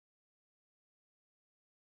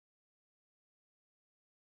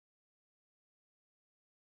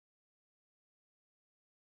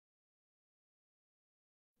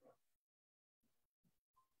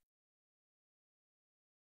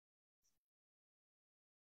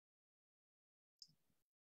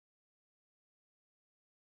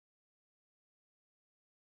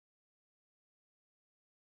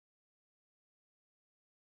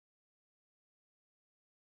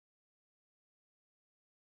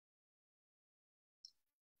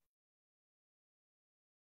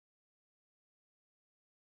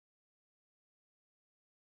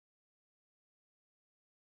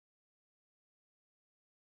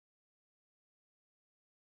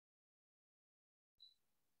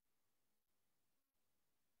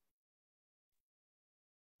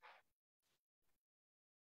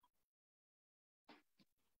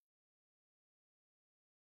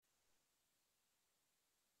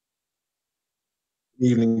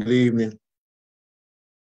Evening, good evening.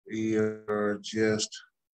 We are just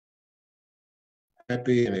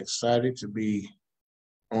happy and excited to be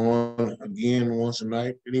on again once a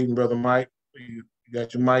night. Good evening, Brother Mike. You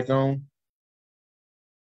got your mic on?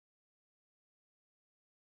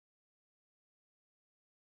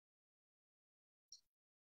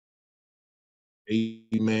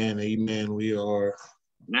 Amen, amen. We are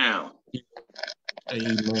now.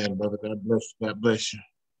 Amen, brother. God bless you. God bless you.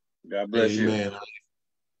 God bless amen. you.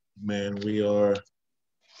 Amen. We are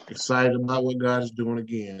excited about what God is doing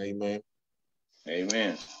again. Amen.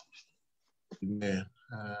 Amen. Amen.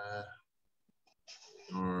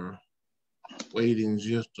 We're waiting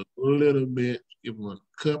just a little bit, give them a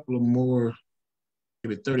couple of more,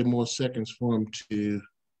 maybe 30 more seconds for them to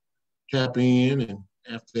tap in. And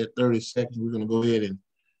after that 30 seconds, we're going to go ahead and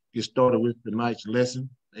get started with tonight's lesson.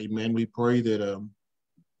 Amen. We pray that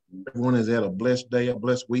everyone has had a blessed day, a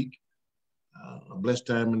blessed week, a blessed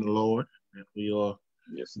time in the Lord, that we are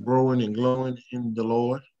growing and glowing in the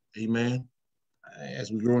Lord. Amen.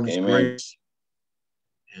 As we grow in His grace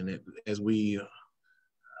and as we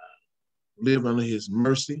live under His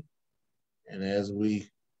mercy and as we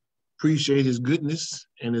appreciate His goodness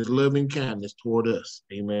and His loving kindness toward us.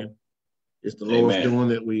 Amen. It's the Lord's doing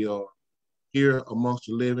that we are here amongst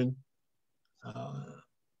the living,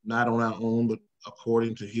 not on our own, but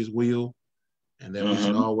according to His will, and that we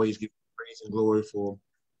should always give praise and glory for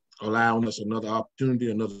allowing us another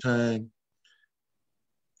opportunity, another time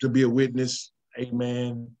to be a witness,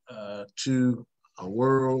 amen, to a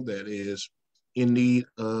world that is in need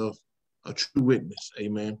of a true witness,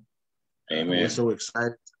 amen. Amen. We're so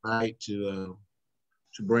excited tonight to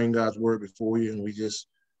bring God's word before you, and we just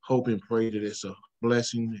hope and pray that it's a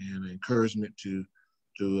blessing and encouragement to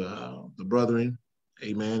the brethren,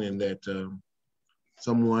 amen, and that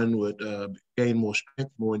someone would gain more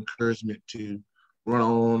strength, more encouragement to run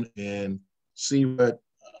on and see what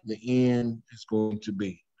the end is going to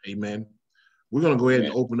be, amen. We're going to go ahead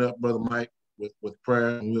and open up, Brother Mike, with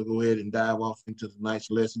prayer, and we'll go ahead and dive off into tonight's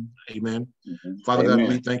lesson, amen. Father God,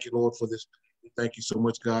 we thank you, Lord, for this. We thank you so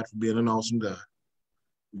much, God, for being an awesome God.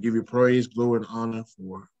 We give you praise, glory, and honor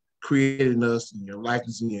for creating us in your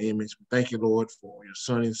likeness and your image. We thank you, Lord, for your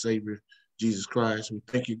Son and Savior, Jesus Christ. We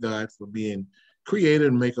thank you, God, for being creator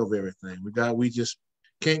and maker of everything. God, we just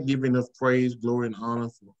can't give enough praise, glory, and honor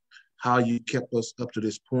for how you kept us up to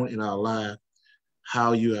this point in our life,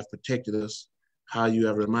 how you have protected us, how you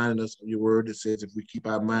have reminded us of your word that says if we keep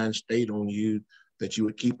our mind stayed on you, that you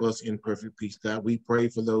would keep us in perfect peace. God, we pray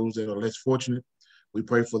for those that are less fortunate. We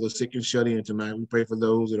pray for the sick and shut in tonight. We pray for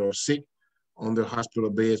those that are sick on their hospital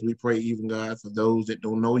beds. We pray even, God, for those that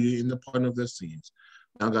don't know you in the pardon of their sins.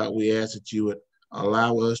 Now, God, we ask that you would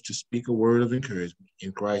allow us to speak a word of encouragement.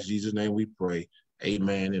 In Christ Jesus' name we pray.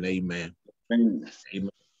 Amen and amen. Amen.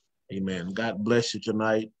 Amen. God bless you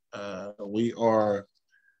tonight. We are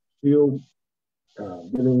still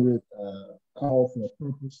dealing with call for a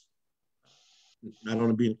purpose. Not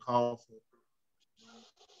only being called for,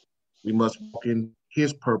 we must walk in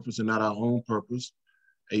His purpose and not our own purpose.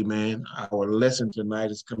 Amen. Our lesson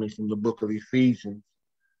tonight is coming from the book of Ephesians,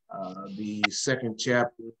 the 2nd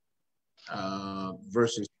chapter,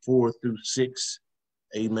 verses 4 through 6.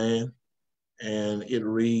 Amen. And it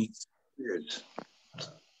reads.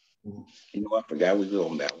 I forgot we were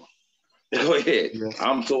on that one. Go ahead. Yes.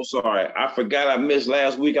 I'm so sorry. I forgot I missed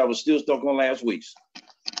last week. I was still stuck on last week's.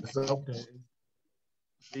 It's okay.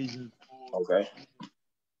 Ephesians 4. Okay.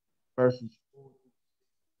 Verses 4.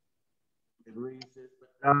 It reads,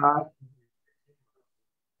 God.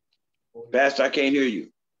 Pastor, I can't hear you.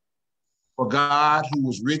 For God, who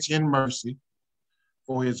was rich in mercy,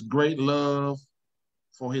 for His great love,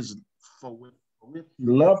 for with He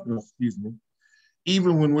loved us,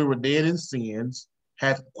 even when we were dead in sins,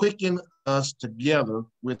 hath quickened us together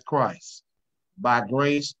with Christ. By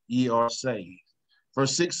grace ye are saved.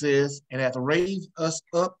 Verse 6 says, and hath raised us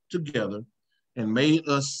up together and made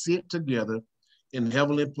us sit together in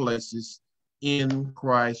heavenly places in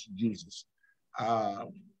Christ Jesus.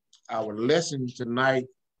 Our lesson tonight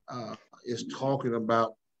is talking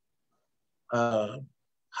about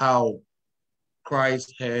how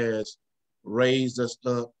Christ has raised us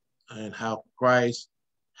up and how Christ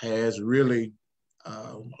has really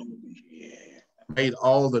made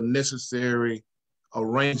all the necessary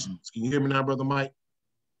arrangements. Can you hear me now, Brother Mike?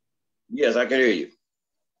 Yes, I can hear you.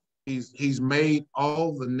 He's made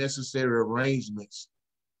all the necessary arrangements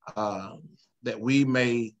that we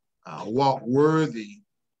may walk worthy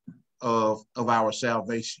of our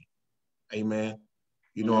salvation. Amen.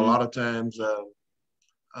 A lot of times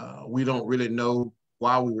we don't really know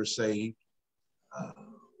why we were saved.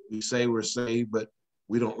 We say we're saved, but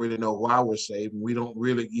we don't really know why we're saved, and we don't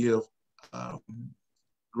really give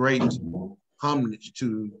great homage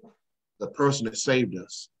to the person that saved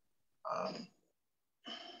us.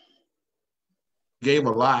 Gave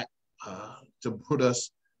a lot to put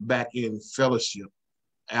us back in fellowship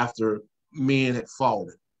after men had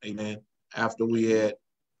fallen. Amen. After we had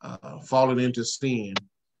fallen into sin,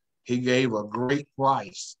 he gave a great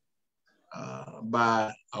price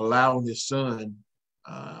by allowing his son,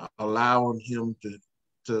 allowing him to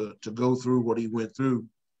go through what he went through.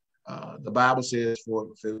 The Bible says, for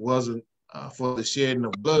if it wasn't for the shedding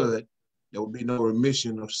of blood, there would be no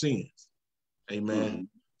remission of sins. Amen.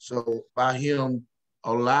 So by him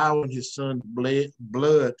allowing his son's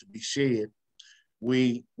blood to be shed,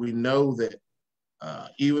 we know that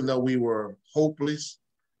even though we were hopeless,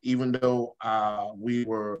 even though we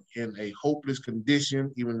were in a hopeless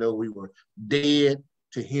condition, even though we were dead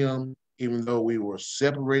to him, even though we were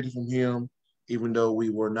separated from him, even though we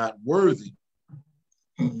were not worthy,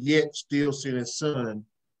 yet still sent his son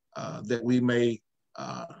that we may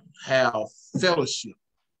have fellowship.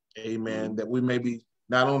 Amen. That we may be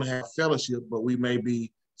not only have fellowship, but we may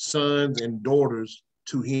be sons and daughters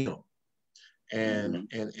to him. And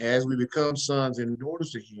as we become sons and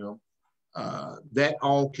daughters to him, that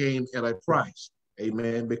all came at a price.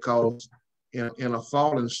 Amen. Because in a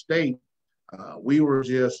fallen state, we were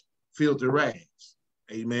just filthy rags.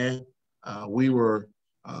 Amen. We were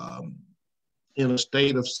in a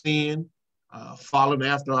state of sin, following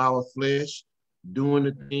after our flesh, doing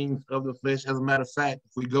the things of the flesh. As a matter of fact,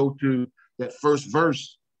 if we go to that first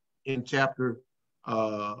verse in chapter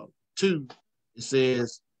 2, it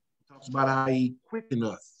says, it talks about how he quickened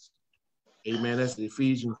us. Amen. That's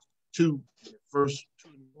Ephesians 2, verse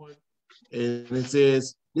 21. And it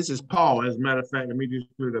says, this is Paul. As a matter of fact, let me just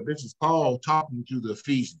put it up. This is Paul talking to the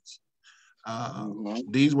Ephesians.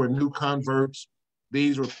 These were new converts.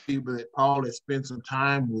 These were people that Paul had spent some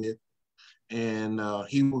time with. And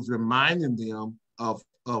he was reminding them of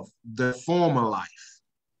their former life,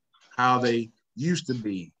 how they used to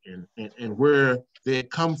be, and where they had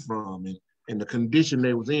come from, and the condition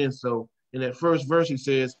they was in. So in that first verse, he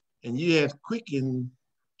says, and ye have quickened,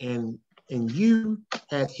 and you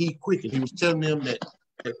hath he quickened. He was telling them that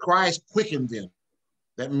Christ quickened them.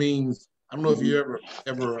 That means, I don't know if you ever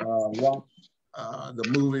watched the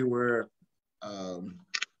movie where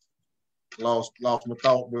lost my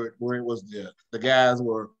thought, where it was the guys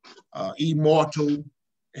were immortal,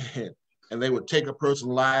 and they would take a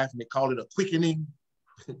person's life and they called it a quickening.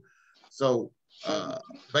 So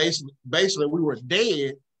basically we were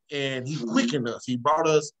dead and he quickened us. He brought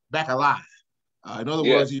us back alive. In other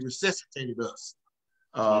words, he resuscitated us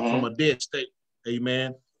from a dead state.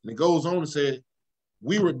 Amen. And it goes on to say,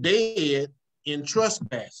 we were dead in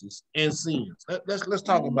trespasses and sins. Let's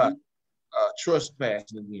talk about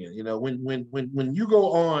trespassing again. You know, when you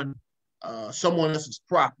go on someone else's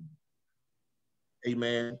property,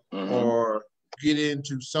 amen, or get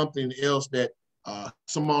into something else that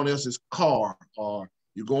someone else's car, or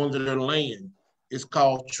you go into their land, it's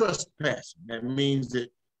called trespassing. That means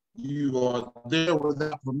that you are there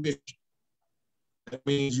without permission. That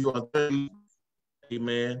means you are there,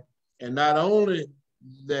 amen. And not only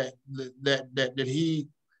that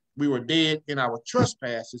we were dead in our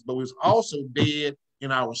trespasses, but we was also dead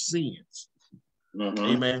in our sins.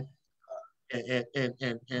 Amen.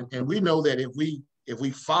 And we know that if we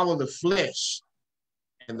follow the flesh,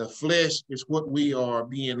 and the flesh is what we are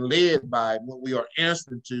being led by, what we are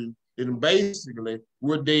answering to, then basically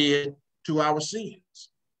we're dead to our sins.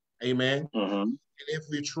 Amen. And if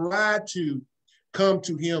we try to come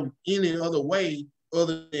to him any other way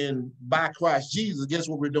other than by Christ Jesus, guess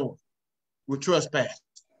what we're doing? We're trespassing.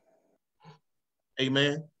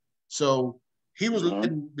 Amen. So he was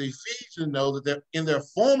letting the Ephesians know that in their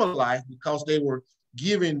former life, because they were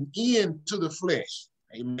giving in to the flesh,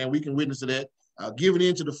 amen, we can witness to that, giving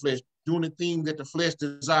into the flesh, doing the things that the flesh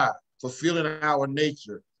desires, fulfilling our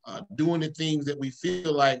nature, doing the things that we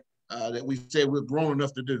feel like that we say we're grown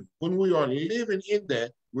enough to do. When we are living in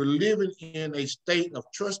that, we're living in a state of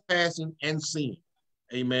trespassing and sin.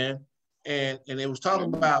 Amen. And it was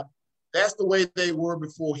talking about that's the way they were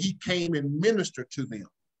before he came and ministered to them.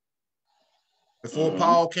 Before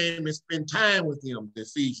Paul came and spent time with them, the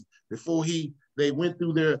Ephesians, before they went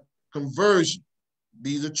through their conversion.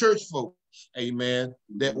 These are church folks, amen,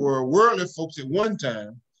 that were worldly folks at one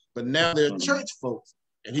time, but now they're church folks.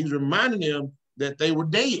 And he's reminding them that they were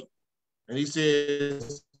dead. And he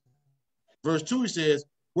says, verse 2, he says,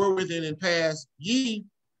 wherewith in past ye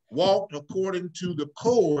walked according to the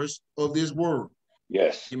course of this world.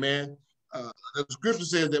 Yes. Amen. The scripture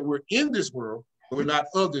says that we're in this world, but we're not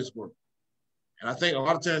of this world. And I think a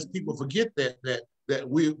lot of times people forget that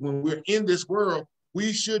when we're in this world,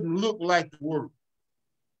 we shouldn't look like the world.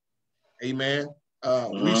 Amen.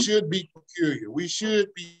 We should be peculiar. We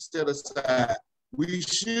should be set aside. We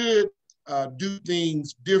should do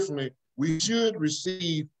things differently. We should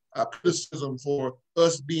receive criticism for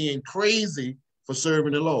us being crazy for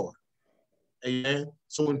serving the Lord. Amen.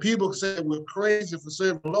 So when people say we're crazy for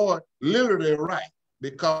serving the Lord, literally they're right,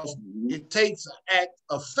 because it takes an act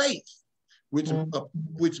of faith, which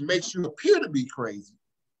makes you appear to be crazy.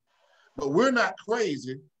 But we're not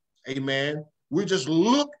crazy. Amen. We just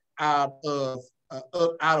look out of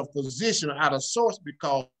position, out of source,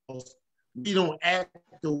 because we don't act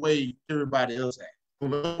the way everybody else acts.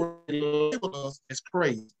 They label us as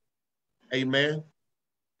crazy. Amen.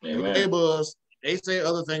 They label us. They say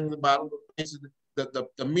other things about it.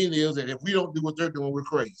 The meaning is that if we don't do what they're doing, we're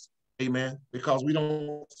crazy. Amen. Because we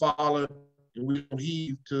don't follow and we don't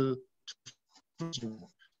heed to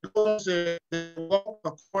they walk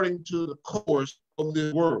according to the course of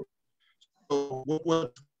this world. So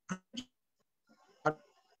what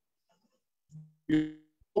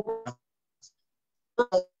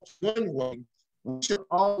one way, we should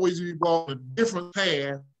always be walking a different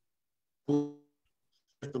path.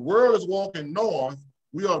 If the world is walking north,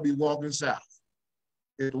 we ought to be walking south.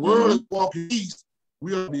 If the world is walking east,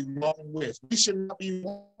 we ought to be walking west. We should not be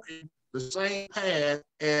walking the same path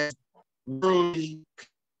as worldly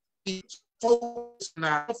focus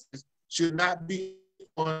now should not be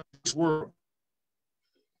on this world.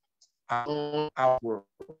 On our world.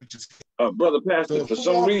 Brother Pastor, so for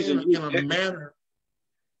some reason, in a manner.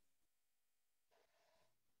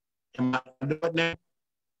 Am I doing that?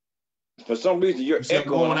 For some reason, you're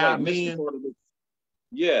echoing out me.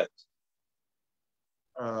 Yes.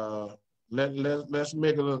 Let us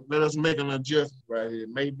make an adjustment right here. It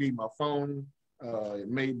may be my phone. It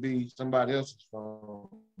may be somebody else's phone,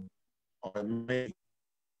 or it may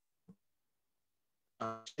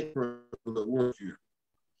work here.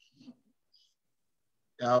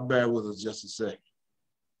 Y'all bear with us just a second.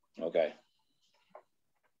 Okay.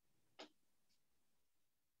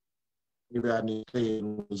 Maybe I need to stay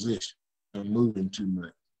in position. I'm moving too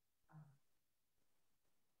much.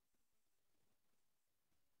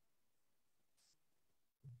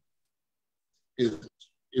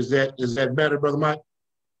 Is that better, Brother Mike?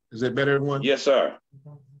 Is that better, everyone? Yes, sir.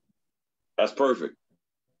 That's perfect.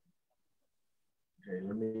 Okay,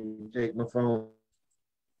 let me take my phone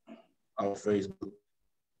off Facebook.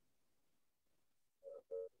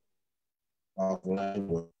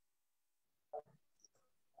 Offline.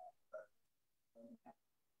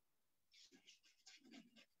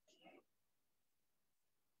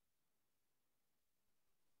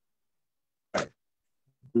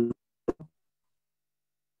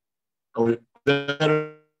 Oh,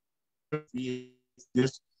 better.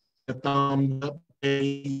 Just a thumbs up,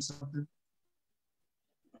 something.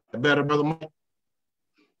 Better, Brother Mike?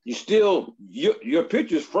 You still, your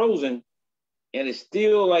picture's frozen, and it's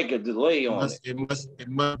still like a delay on it. It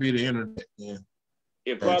must be the internet. Yeah.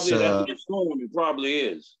 It probably that's what it's showing. It probably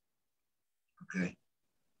is. Okay.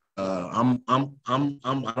 I don't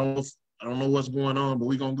know what's going on, but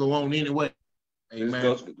we're gonna go on anyway.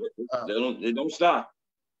 Amen. They don't stop.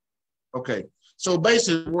 Okay. So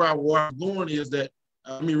basically, where I'm going is that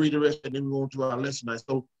let me read the rest, and then we go into our lesson tonight.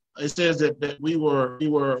 So it says that we were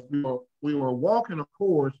walking a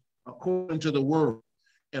course according to the word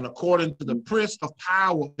and according to the prince of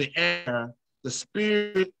power of the air, the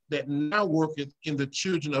spirit that now worketh in the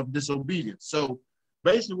children of disobedience. So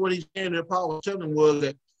basically, what he's saying there, Paul was telling was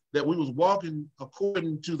that we was walking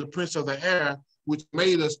according to the prince of the air, which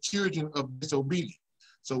made us children of disobedience.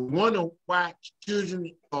 So we wonder why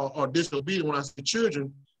children are disobedient. When I say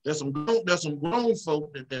children, there's some grown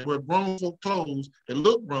folk that wear grown folk clothes that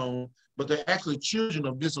look grown, but they're actually children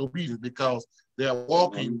of disobedience because they're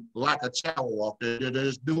walking like a child walk. They're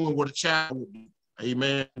just doing what a child would do.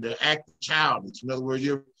 Amen. They're acting childish. In other words,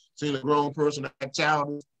 you've seen a grown person act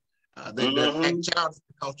childish. They act childish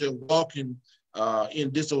because they're walking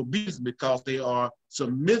in disobedience because they are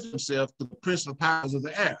submitting themselves to the principalities of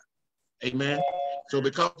the air. Amen. So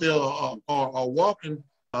because they are walking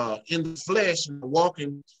in the flesh and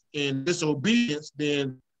walking in disobedience,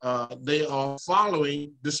 then they are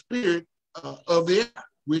following the spirit of the air,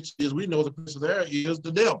 which is, we know the prince of the air is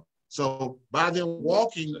the devil. So by them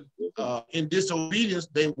walking in disobedience,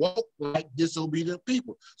 they walk like disobedient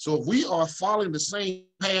people. So if we are following the same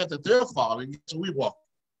path that they're following, so we're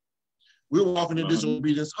walking in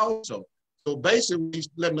disobedience also. So basically, what he's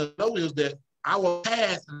letting us know is that our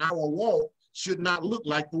path and our walk should not look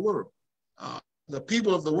like the world. The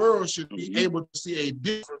people of the world should be able to see a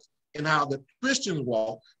difference in how the Christians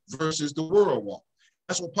walk versus the world walk.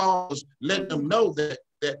 That's what Paul was letting them know, that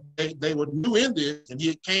they were new in this, and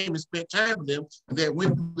he came and spent time with them, and that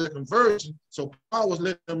went through the conversion. So Paul was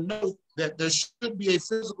letting them know that there should be a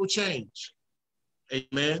physical change.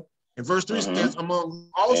 Amen. And verse 3 says, among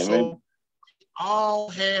also, Amen, all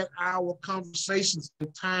had our conversations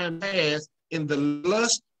in time past in the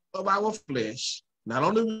lust of our flesh. Not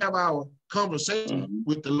only we have our conversation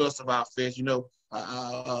with the lust of our flesh, you know,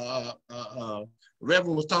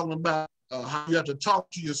 Reverend was talking about how you have to talk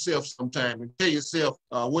to yourself sometime and tell yourself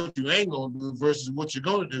what you ain't gonna do versus what you're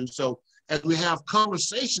gonna do. So as we have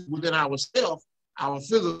conversations within ourselves, our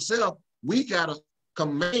physical self, we gotta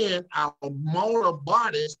command our mortal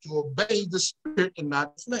bodies to obey the spirit and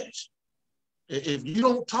not the flesh. If you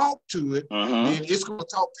don't talk to it, then it's gonna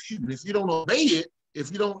talk to you. And if you don't obey it, if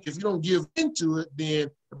you don't give into it, then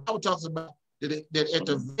the Bible talks about that at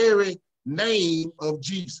the very name of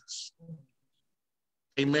Jesus.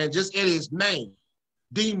 Amen. Just at his name,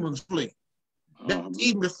 demons flee. That's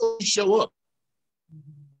even before he show up.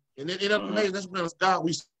 And it amazing. That's when God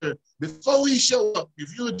we serve. Before he show up,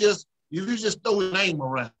 if you just throw his name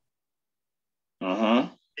around.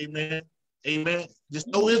 Amen. Amen. Just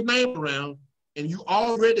throw his name around, and you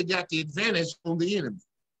already got the advantage on the enemy,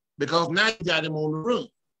 because now you got him on the run.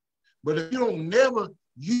 But if you don't never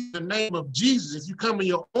use the name of Jesus, if you come in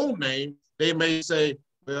your own name, they may say,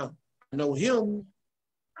 well, I know him,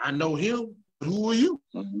 but who are you?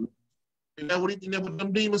 Isn't that what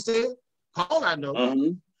them demons said? Paul, I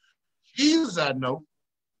know. Jesus, I know,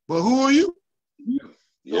 but who are you?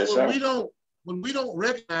 Yes, so when we don't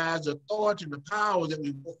recognize the authority and the power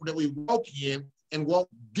that we walk in, and walk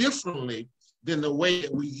differently than the way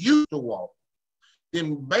that we used to walk,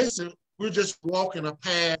 then basically we're just walking a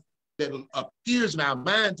path that appears in our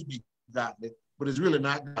mind to be godly, but it's really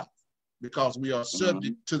not godly, because we are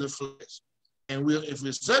subject to the flesh. And if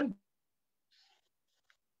we're subject,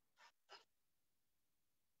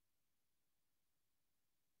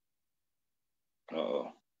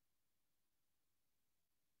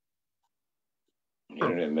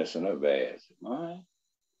 internet messing up bad.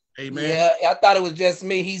 Amen. Yeah, I thought it was just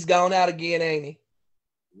me. He's gone out again, ain't he?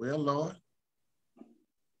 Well, Lord.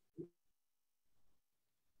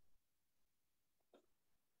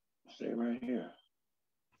 Stay right here.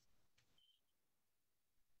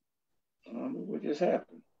 I don't know what just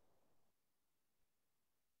happened.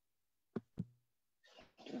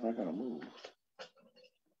 I gotta move.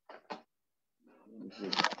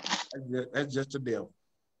 That's just the devil.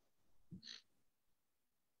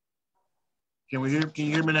 Can you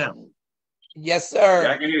hear me now? Yes, sir.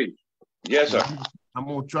 Yeah, I can hear you. Yes, sir. I'm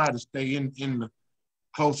gonna try to stay in the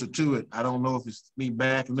closer to it. I don't know if it's me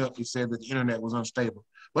backing up. He said that the internet was unstable.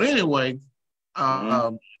 But anyway,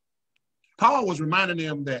 Paul was reminding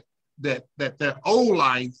them that their old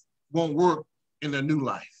life won't work in their new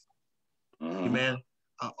life. Amen.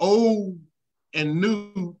 Old and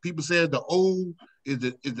new, people say the old is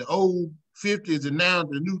the old 50, is the now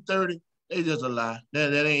the new 30. They just a lie.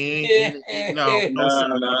 That ain't no,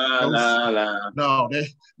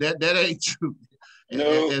 that ain't true.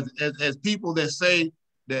 No. As people that say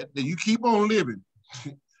that you keep on living,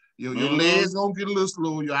 your legs gonna get a little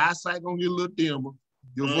slower, your eyesight gonna get a little dimmer,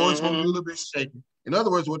 your voice gonna get a little bit shaky. In other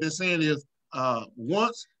words, what they're saying is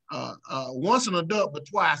once an adult, but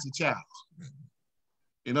twice a child.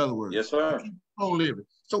 In other words, yes, sir. Keep on living.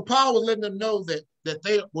 So Paul was letting them know that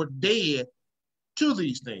they were dead to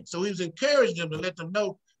these things. So he was encouraging them to let them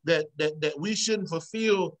know that we shouldn't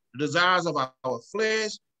fulfill the desires of our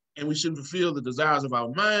flesh, and we shouldn't fulfill the desires of our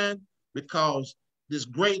mind, because this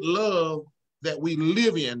great love that we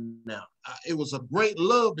live in now, it was a great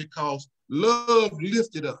love because love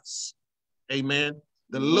lifted us. Amen.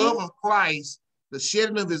 The love of Christ, the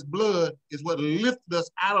shedding of his blood, is what lifted us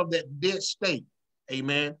out of that dead state.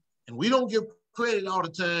 Amen. And we don't give credit all the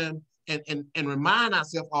time and remind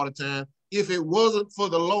ourselves all the time, if it wasn't for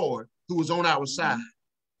the Lord who was on our side,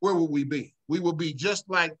 where would we be? We would be just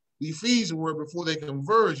like the Ephesians were before their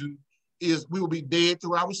conversion, is we will be dead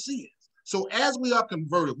to our sins. So as we are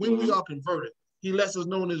converted, when we are converted, he lets us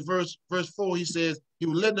know in his verse 4, he says he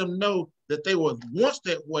will let them know that they were once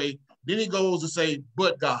that way. Then he goes to say,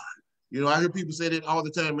 but God. You know, I hear people say that all the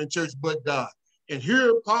time in church, but God. And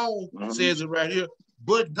here Paul says it right here,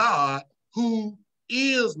 but God, who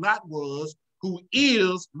is, not was, who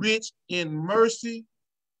is rich in mercy.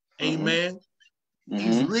 Amen.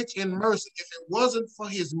 He's rich in mercy. If it wasn't for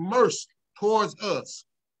his mercy towards us,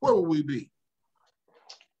 where would we be?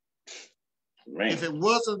 Man. If it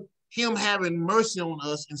wasn't him having mercy on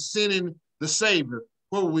us and sending the Savior,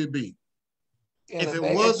 where would we be? If it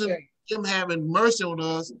wasn't him having mercy on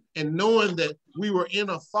us and knowing that we were in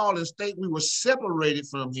a fallen state, we were separated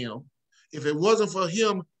from him. If it wasn't for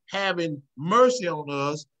him having mercy on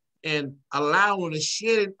us and allowing the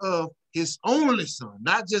shedding of his only son,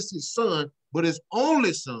 not just his son, but his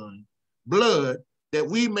only son, blood, that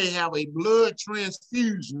we may have a blood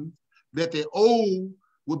transfusion, that the old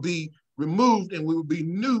would be removed and we will be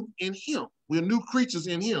new in him. We're new creatures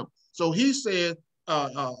in him. So he said,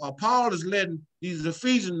 Paul is letting these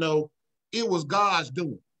Ephesians know it was God's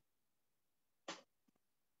doing.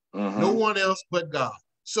 No one else but God.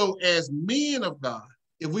 So as men of God,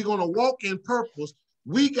 if we're going to walk in purpose,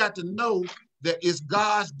 we got to know that it's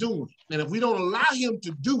God's doing. And if we don't allow him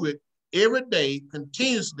to do it every day,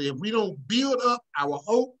 continuously, if we don't build up our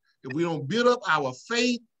hope, if we don't build up our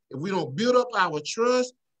faith, if we don't build up our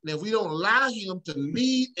trust, and if we don't allow him to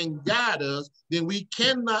lead and guide us, then we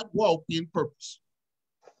cannot walk in purpose.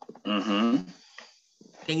 Can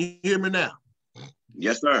you hear me now?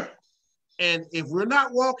 Yes, sir. And if we're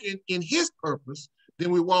not walking in his purpose,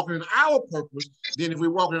 then we're walking in our purpose. Then if we're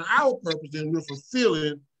walking in our purpose, then we're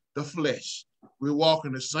fulfilling the flesh. We're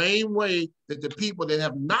walking the same way that the people that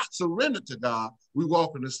have not surrendered to God, we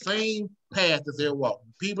walk in the same path that they're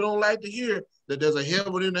walking. People don't like to hear that there's a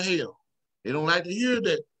heaven and a hell. They don't like to hear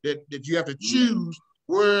that you have to choose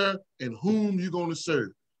where and whom you're going to serve.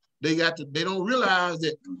 They don't realize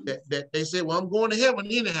that they say, well, I'm going to heaven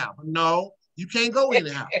anyhow. No, you can't go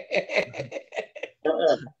anyhow.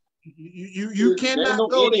 You cannot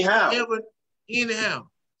go to heaven anyhow.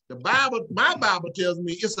 My Bible tells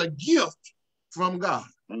me it's a gift from God.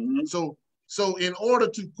 So in order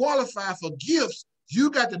to qualify for gifts, you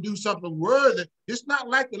got to do something worthy. It's not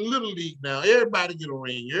like the Little League now. Everybody get a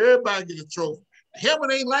ring. Everybody get a trophy. Heaven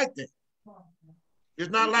ain't like that. It's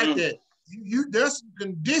not like that. There's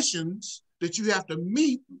conditions that you have to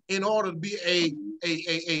meet in order to be a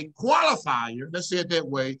qualifier, let's say it that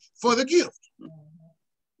way, for the gift.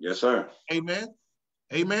 Yes, sir. Amen.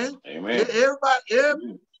 Amen. Amen.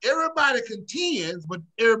 Everybody contends, but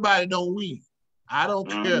everybody don't win. I don't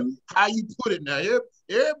care how you put it now.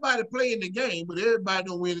 Everybody playing the game, but everybody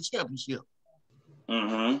don't win the championship.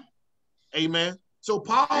 Amen. So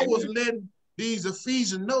Paul was letting these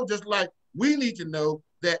Ephesians know, just like we need to know,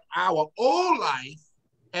 that our old life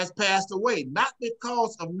has passed away, not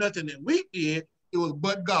because of nothing that we did, it was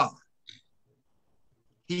but God.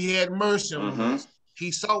 He had mercy on us.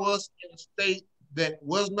 He saw us in a state that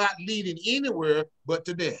was not leading anywhere but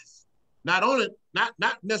to death. Not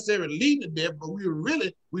necessarily leading to death, but we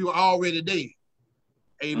were already dead.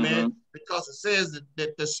 Amen. Because it says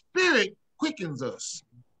that the Spirit quickens us.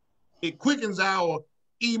 It quickens our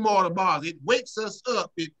immortal bodies. It wakes us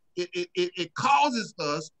up. It causes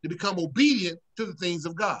us to become obedient to the things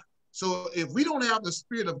of God. So if we don't have the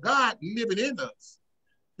Spirit of God living in us,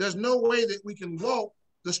 there's no way that we can walk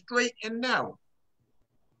the straight and narrow.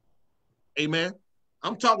 Amen.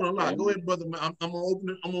 I'm talking a lot. Go ahead, brother. I'm gonna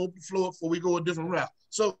open the floor before we go a different route.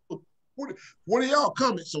 So what are y'all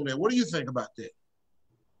comments on that? What do you think about that?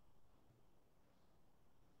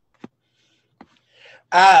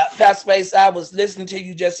 Pastor Space, I was listening to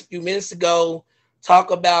you just a few minutes ago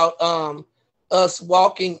talk about us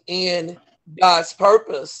walking in God's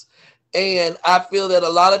purpose. And I feel that a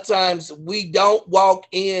lot of times we don't walk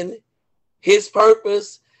in his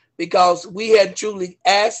purpose because we had truly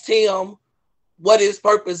asked him what his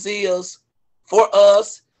purpose is for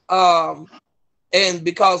us. And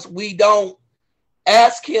because we don't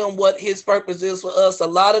ask him what his purpose is for us, a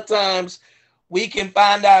lot of times we can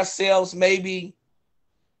find ourselves maybe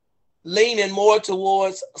leaning more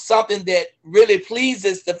towards something that really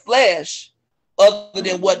pleases the flesh other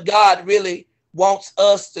than what God really wants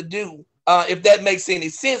us to do. If that makes any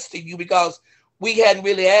sense to you, because we hadn't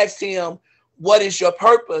really asked him, what is your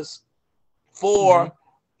purpose for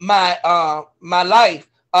my life?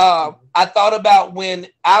 I thought about when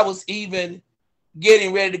I was even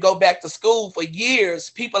getting ready to go back to school. For years,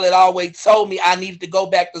 people had always told me I needed to go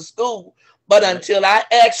back to school. But until I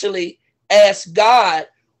actually asked God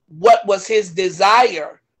what was his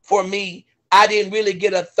desire for me, I didn't really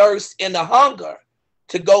get a thirst and a hunger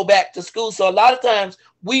to go back to school. So a lot of times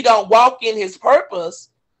we don't walk in his purpose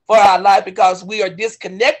for our life because we are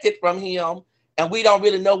disconnected from him and we don't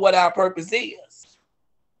really know what our purpose is.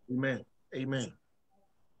 Amen. Amen.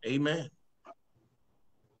 Amen.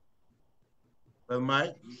 Brother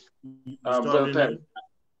Mike, Brother Pat,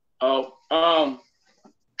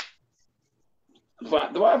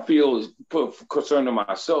 what I feel is concerning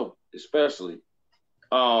myself, especially,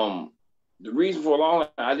 the reason for long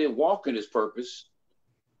I didn't walk in his purpose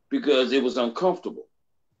because it was uncomfortable.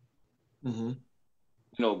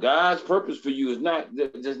 God's purpose for you is not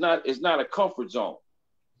a comfort zone.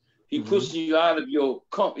 He pushes you out of your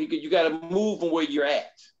comfort. You got to move from where you're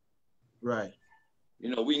at. Right.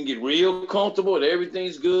 We can get real comfortable and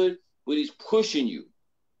everything's good, but he's pushing you.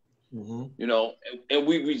 And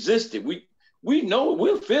we resist it. We know it.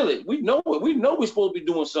 We'll feel it. We know it. We know we're supposed to be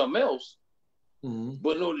doing something else.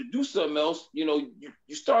 But in order to do something else, you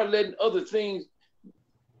start letting other things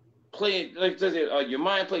play, like your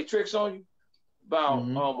mind play tricks on you about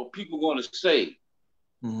what people are going to say,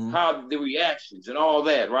 how the reactions and all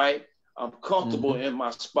that, right? I'm comfortable in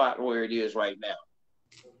my spot where it is right now.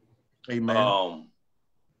 Amen.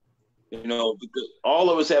 Because all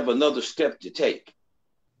of us have another step to take.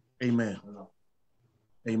 Amen.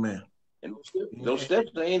 Amen. And those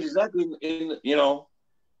steps ain't exactly the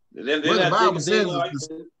Bible says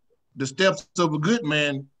the steps of a good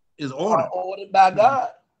man is ordered. Ordered by God.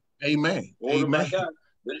 Amen. Ordered Amen. by God.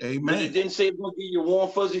 Amen. But it didn't say it's going to give you a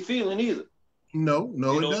warm, fuzzy feeling either. No,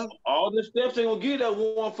 it doesn't. All the steps ain't going to give that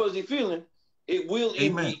warm, fuzzy feeling. It will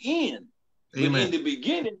in the end. But in the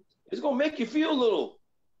beginning, it's going to make you feel a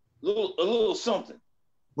little something.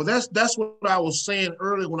 Well, that's what I was saying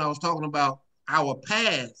earlier when I was talking about our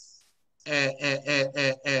path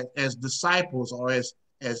as disciples or as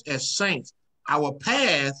saints. Our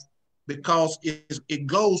path, because it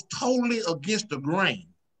goes totally against the grain.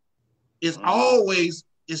 It's always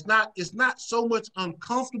it's not so much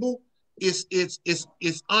uncomfortable. It's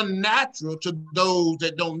unnatural to those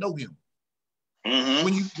that don't know him.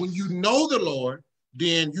 When you know the Lord,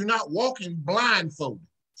 then you're not walking blindfolded.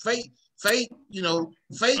 Faith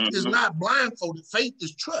is not blindfolded. Faith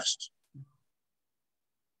is trust.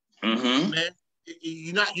 Man,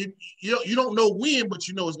 you don't know when, but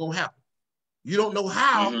you know it's gonna happen. You don't know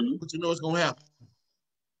how, but you know it's gonna happen.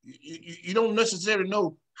 You don't necessarily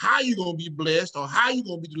know how you're gonna be blessed or how you're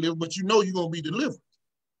gonna be delivered, but you know you're gonna be delivered.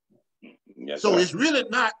 Yes, so sir. It's really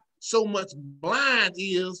not so much blind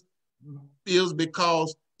is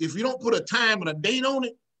because if you don't put a time and a date on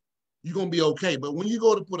it, you're gonna be okay. But when you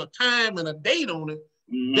go to put a time and a date on it,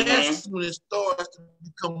 that's when it starts to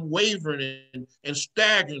become wavering and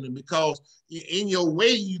staggering, because in your way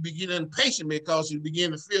you begin impatient because you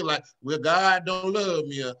begin to feel like, well, God don't love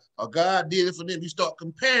me, or God did it for them. You start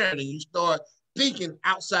comparing and you start thinking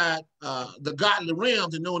outside the godly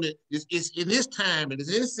realms and knowing that it's in His time and it's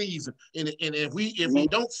in His season. And if we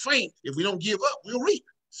don't faint, if we don't give up, we'll reap.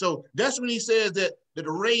 So that's when He says that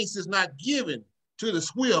the race is not given to the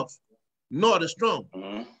swift nor the strong.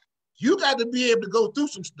 You got to be able to go through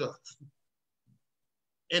some stuff.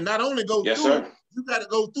 And not only go through it, you got to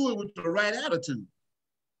go through it with the right attitude.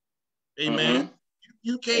 Amen.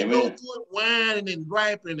 You can't go through it whining and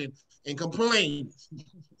griping and complaining.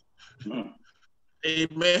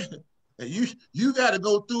 Amen. And you got to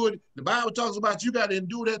go through it. The Bible talks about you got to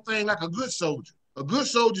endure that thing like a good soldier. A good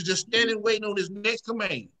soldier just standing waiting on his next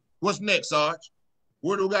command. What's next, Sarge?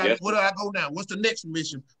 Where do I go now? What's the next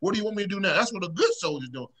mission? What do you want me to do now? That's what a good soldier's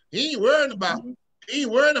doing. He ain't worrying about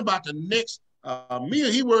the next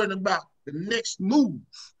meal. He worrying about the next move,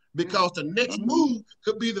 because the next move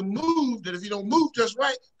could be the move that, if you don't move just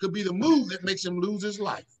right, could be the move that makes him lose his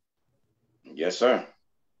life. Yes, sir.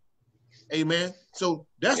 Amen. So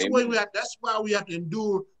that's the way that's why we have to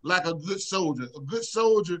endure like a good soldier. A good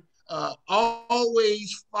soldier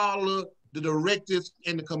always follow the directives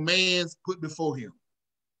and the commands put before him.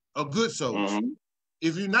 A good soldier.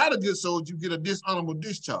 If you're not a good soldier, you get a dishonorable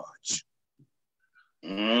discharge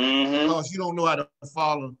because you don't know how to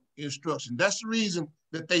follow instruction. That's the reason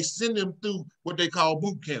that they send them through what they call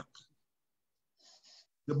boot camp.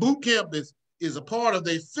 The boot camp is a part of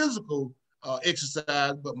their physical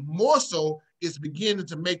exercise, but more so it's beginning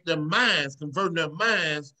to make their minds, converting their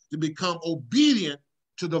minds to become obedient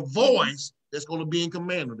to the voice that's going to be in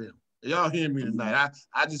command of them. Y'all hear me tonight?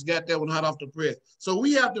 I just got that one hot off the press. So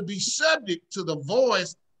we have to be subject to the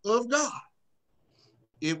voice of God.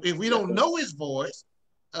 If we don't know His voice,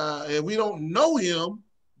 if we don't know Him,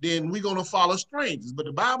 then we're going to follow strangers. But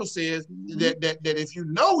the Bible says that if you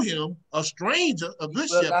know Him, a stranger, a good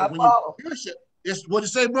shepherd, it's what it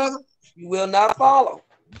say, brother? You will not follow.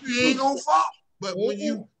 You ain't gonna follow. But when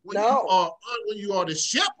you are the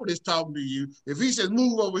shepherd that's talking to you, if He says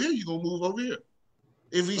move over here, you're gonna move over here.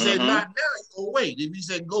 If He said not now, you go wait. If He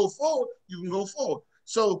said go forward, you can go forward.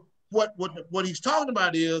 So what He's talking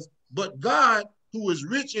about is, but God, who is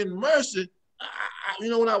rich in mercy,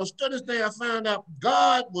 when I was studying this thing, I found out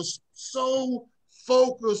God was so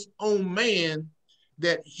focused on man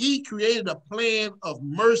that He created a plan of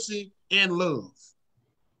mercy and love.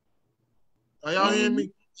 Are y'all hearing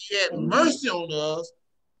me? He had mercy on us,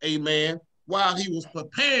 amen, while He was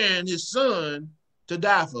preparing His Son to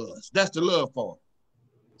die for us. That's the love part.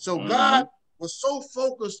 So God was so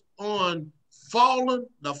focused on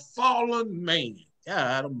the fallen man.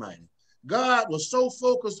 God Almighty. God was so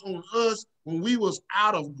focused on us when we was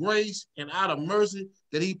out of grace and out of mercy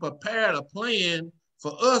that he prepared a plan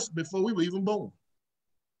for us before we were even born.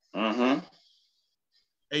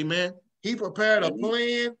 Amen. He prepared a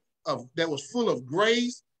plan that was full of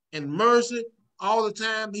grace and mercy. All the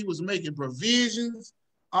time he was making provisions.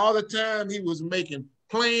 All the time he was making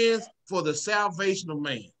plans for the salvation of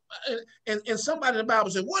man. And somebody in the Bible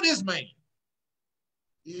said, what is man?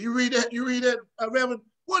 You read that, Reverend?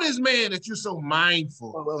 What is man that you're so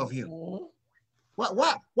mindful of him?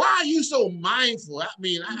 Why are you so mindful? I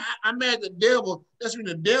mean, I'm mad at the devil. That's when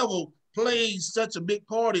the devil plays such a big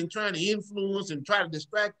part in trying to influence and try to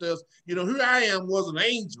distract us. You know, here I am was an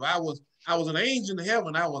angel. I was an angel in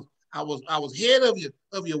heaven. I was head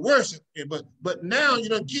of your worship. But now you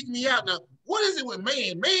don't kick me out. Now, what is it with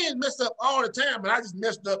man? Man messed up all the time, but I just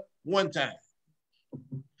messed up one time.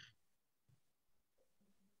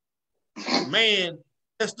 Man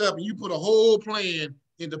messed up and you put a whole plan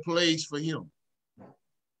into place for him.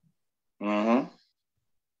 Not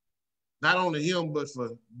only him, but for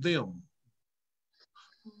them.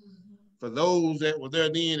 For those that were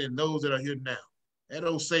there then and those that are here now. That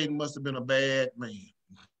old Satan must have been a bad man.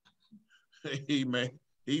 Amen.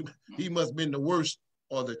 He must have been the worst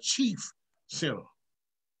or the chief sinner.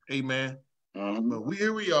 Amen. But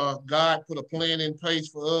here we are. God put a plan in place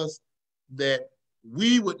for us that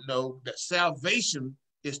we would know that salvation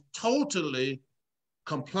is totally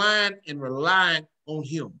compliant and reliant on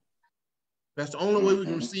him. That's the only way we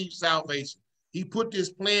can receive salvation. He put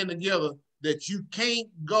this plan together that you can't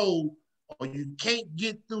go or you can't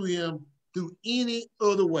get through him through any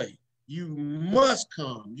other way. You must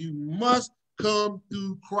come. You must come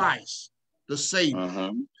through Christ, the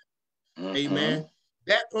Savior. Amen.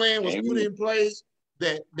 That plan was put in place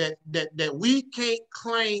that we can't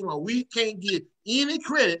claim or we can't get any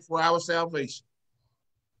credit for our salvation.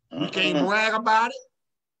 We can't brag about it.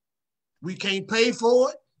 We can't pay for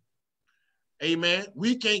it. Amen.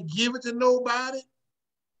 We can't give it to nobody.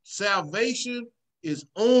 Salvation is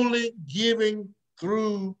only given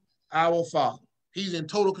through our Father. He's in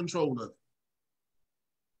total control of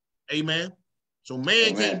it. Amen. So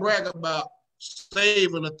man can't brag about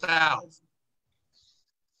saving 1,000.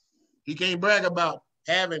 He can't brag about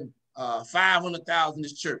having 500,000 in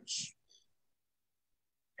his church.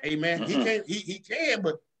 Amen. He can,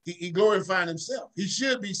 but he glorifying himself. He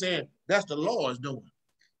should be saying that's the Lord's doing.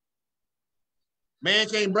 Man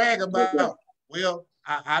can't brag about, well,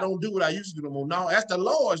 I don't do what I used to do no more. No, that's the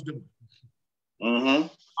Lord's doing.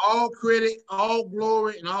 All credit, all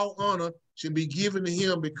glory, and all honor should be given to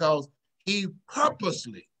him because he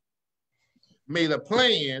purposely made a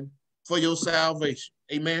plan for your salvation.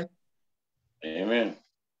 Amen. Amen.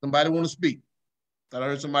 Somebody want to speak? Thought I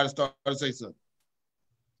heard somebody start to say something.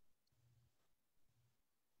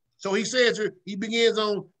 So he says, he begins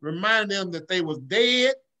on reminding them that they was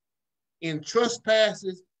dead in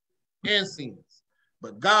trespasses and sins.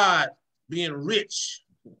 But God, being rich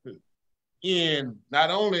in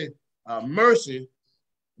not only mercy,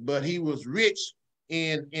 but he was rich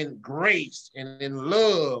in grace and in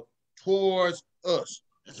love towards us.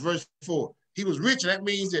 That's verse 4. He was rich, and that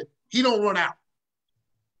means that he don't run out.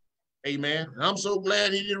 Amen. And I'm so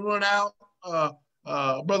glad he didn't run out,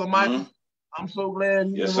 Brother Michael. I'm so glad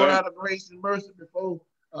he didn't run out of grace and mercy before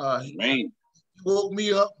he woke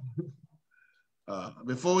me up,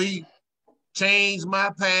 before he changed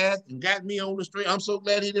my path and got me on the straight. I'm so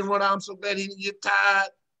glad he didn't run out. I'm so glad he didn't get tired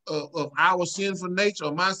of our sinful nature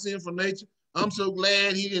or my sinful nature. I'm so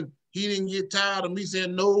glad he didn't get tired of me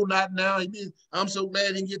saying, no, not now. I'm so glad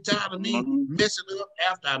he didn't get tired of me messing up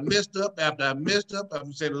after I messed up. I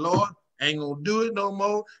said, Lord, I ain't gonna do it no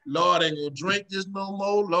more. Lord, I ain't gonna drink this no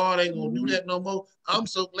more. Lord, I ain't gonna do that no more. I'm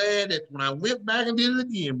so glad that when I went back and did it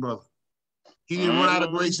again, brother, he didn't run out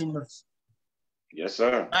of grace and mercy. Yes,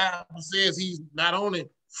 sir. The Bible says he's not only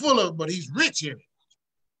full of, but he's rich in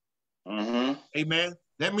it. Amen.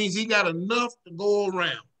 That means he got enough to go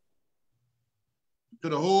around to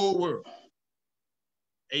the whole world.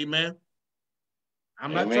 Amen.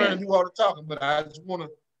 I'm not trying to do all the talking, but I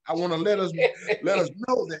want to let us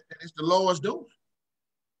know that it's the Lord's doing.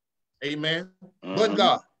 Amen. But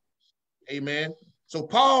God. Amen. So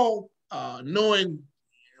Paul, knowing,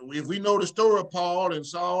 if we know the story of Paul and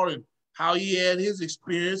Saul and how he had his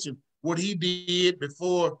experience and what he did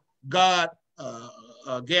before God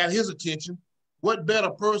got his attention, what better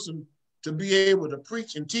person to be able to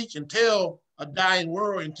preach and teach and tell a dying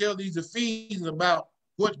world and tell these Ephesians about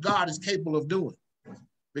what God is capable of doing,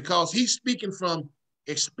 because he's speaking from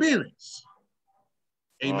experience.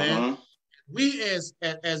 Amen. We as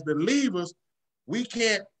believers, we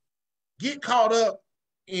can't get caught up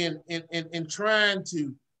in trying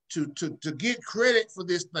to get credit for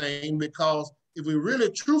this thing, because if we're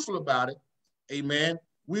really truthful about it, amen,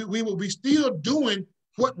 we will be still doing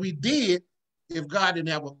what we did if God didn't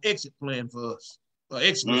have an exit plan for us, or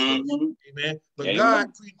exodus for us. Amen. But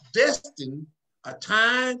God predestined a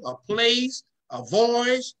time, a place, a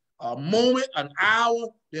voice, a moment, an hour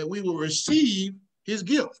that we will receive his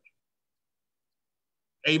gift.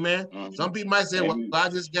 Amen. Some people might say, well, I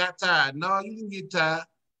just got tired. No, you didn't get tired.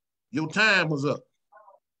 Your time was up.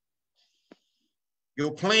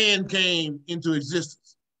 Your plan came into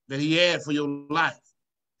existence that he had for your life.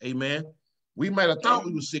 Amen. We might have thought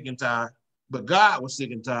we were sick and tired, but God was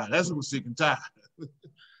sick and tired. That's who was sick and tired.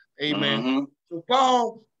 Amen. So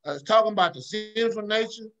Paul is talking about the sinful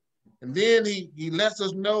nature, and then he lets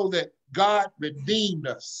us know that God redeemed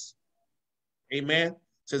us. Amen.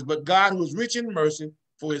 Says, but God, who is rich in mercy,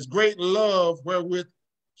 for his great love wherewith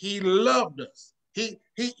he loved us. He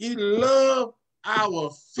loved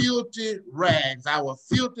our filthy rags, our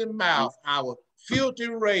filthy mouth, our filthy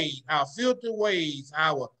ways, our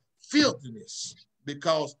filthiness.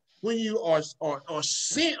 Because when you are a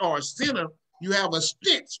sinner, you have a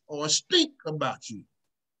stench or a stink about you.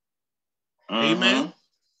 Amen.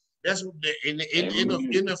 That's what in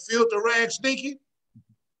the filthy rags stinky.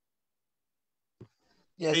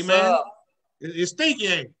 Yes, amen. Sir. It's stinky,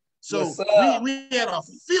 ain't it? So yes, we had a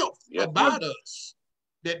filth about us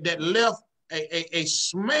that left a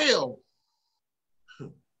smell.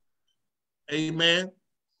 Amen.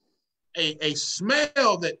 A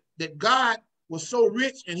smell that God was so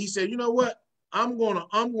rich, and he said, you know what? I'm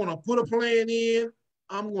gonna put a plan in.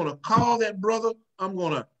 I'm gonna call that brother. I'm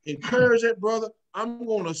gonna encourage that brother. I'm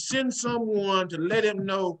gonna send someone to let him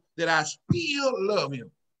know that I still love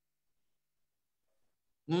him.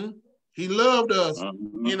 He loved us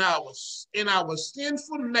in our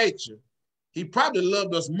sinful nature. He probably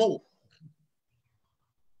loved us more.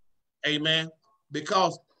 Amen.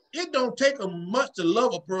 Because it don't take much to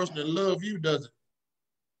love a person and love you, does it?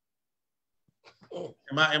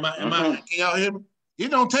 Am I? Can y'all hear me?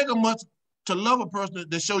 It don't take much to love a person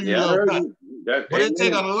that show you love God. But it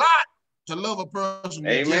take a lot to love a person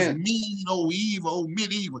that just mean or evil or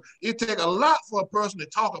medieval. It take a lot for a person to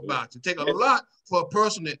talk about you. It take a lot for a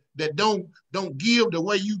person that don't give the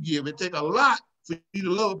way you give. It take a lot for you to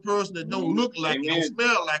love a person that don't look like you, don't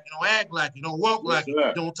smell like you, don't act like you, don't walk like you,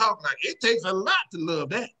 don't talk like you. It takes a lot to love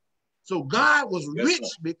that. So God was rich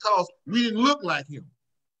because we didn't look like him.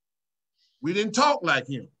 We didn't talk like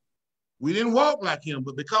him. We didn't walk like him.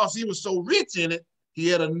 But because he was so rich in it, he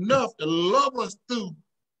had enough to love us through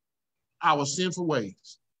our sinful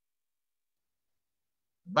ways.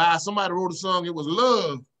 Somebody wrote a song, it was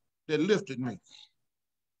love that lifted me.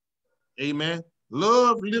 Amen.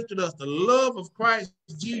 Love lifted us. The love of Christ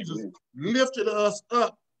Jesus lifted us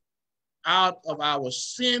up out of our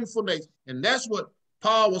sinful nature. And that's what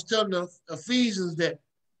Paul was telling the Ephesians, that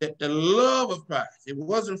the love of Christ, it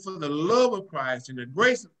wasn't for the love of Christ and the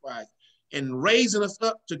grace of Christ and raising us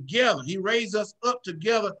up together. He raised us up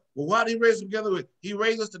together. Well, what did he raise us together with? He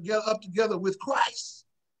raised us up together with Christ.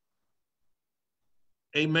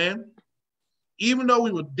 Amen. Even though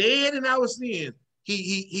we were dead in our sins,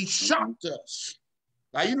 he shocked us.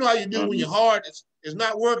 Now, you know how you do when your heart is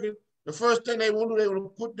not working. The first thing they want to do, they want to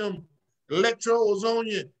put them electrodes on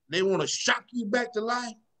you. They want to shock you back to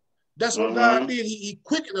life. That's what God did. He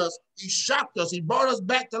quickened us. He shocked us. He brought us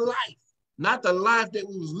back to life. Not the life that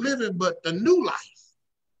we was living, but the new life,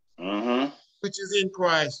 which is in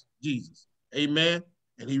Christ Jesus. Amen.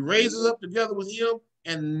 And he raises up together with him.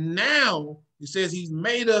 And now he says he's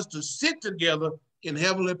made us to sit together in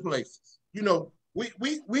heavenly places. You know, we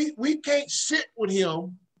can't sit with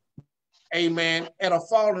him, amen, at a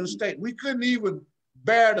fallen state. We couldn't even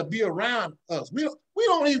bear to be around us. We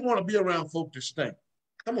don't even want to be around folk that stink.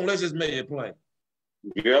 Come on, let's just make it plain.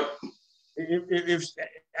 Yep. If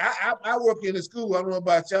I work in the school, I don't know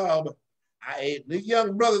about y'all, but these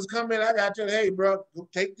young brothers come in, I got to tell them, hey, bro, go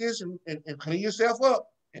take this and clean yourself up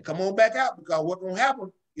and come on back out, because what's going to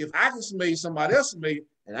happen, if I can smell you, somebody else smell you,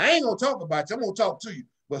 and I ain't going to talk about you, I'm going to talk to you,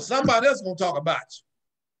 but somebody else going to talk about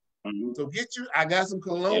you. So get you, I got some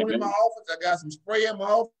cologne in my office, I got some spray in my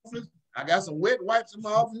office, I got some wet wipes in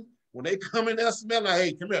my office. When they come in there smelling, like,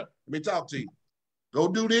 hey, come here, let me talk to you. Go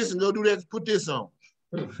do this and go do that, put this on.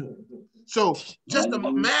 So just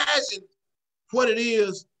imagine what it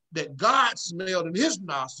is that God smelled in his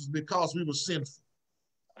nostrils because we were sinful.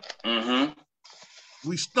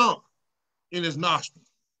 We stunk in his nostrils.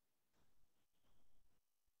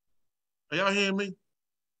 Are y'all hearing me?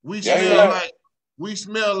 We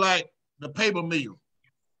smell like the paper mill.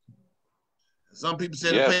 Some people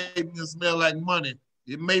say the paper mill smell like money.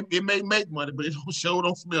 It may make money, but it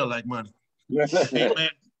don't smell like money. Amen.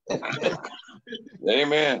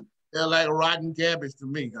 Amen. They're like rotten cabbage to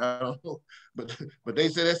me. I don't know. But they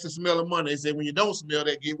say that's the smell of money. They say when you don't smell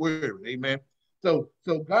that, get worried. Amen. So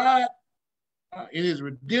God, in his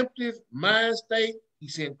redemptive mind state, he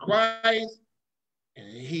sent Christ, and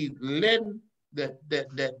he led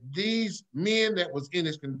that these men that was in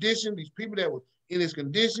his condition, these people that were in his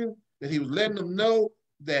condition, that he was letting them know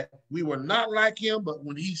that we were not like him, but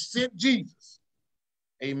when he sent Jesus,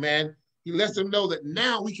 amen, he lets them know that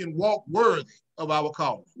now we can walk worthy of our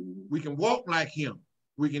calling. We can walk like him.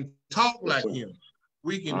 We can talk like him.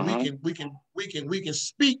 We can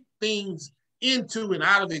speak things into and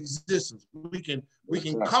out of existence. We can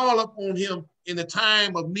call upon him in the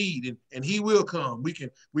time of need, and he will come. We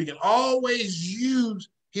can always use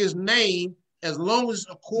his name as long as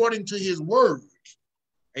according to his word.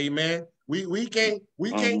 Amen. We can't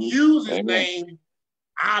use his name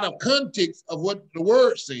out of context of what the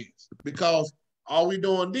word says, because all we're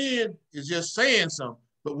doing then is just saying something.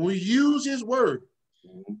 But when we use his word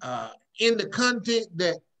in the context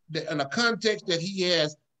that he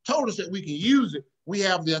has told us that we can use it, we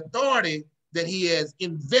have the authority that he has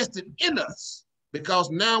invested in us, because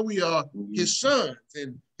now we are his sons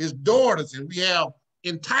and his daughters, and we are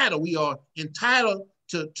entitled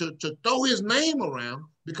to throw his name around,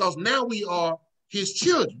 because now we are his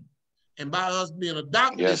children. And by us being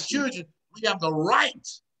adopted as children, we have the right,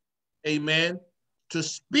 amen, to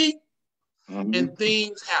speak and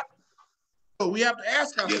things happen. So we have to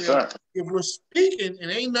ask ourselves, if we're speaking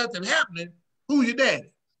and ain't nothing happening, who's your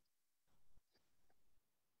daddy?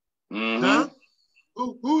 Huh?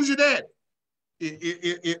 Who's your daddy?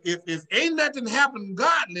 If ain't nothing happening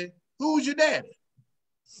godly, who's your daddy?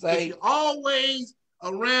 If you're always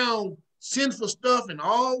around sinful stuff and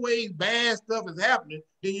always bad stuff is happening,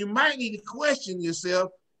 then you might need to question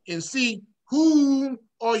yourself and see whom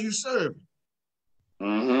are you serving.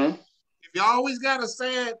 If you always got a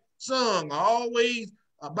sad song, always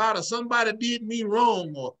about somebody did me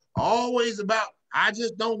wrong, or always about I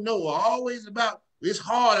just don't know, or always about it's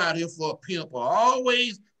hard out here for a pimp, or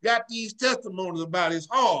always got these testimonies about it's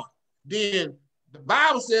hard, then the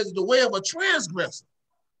Bible says the way of a transgressor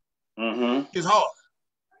is hard.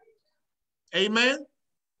 Amen?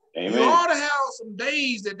 You ought to have some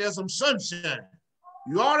days that there's some sunshine.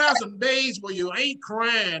 You ought to have some days where you ain't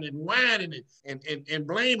crying and whining and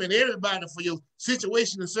blaming everybody for your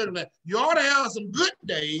situation and certain that. You ought to have some good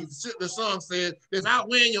days, the song says, that's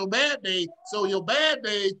outweighing your bad days. So your bad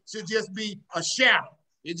days should just be a shadow.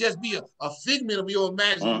 It just be a figment of your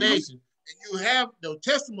imagination. And you have the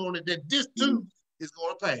testimony that this too is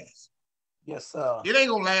going to pass. Yes, sir. It ain't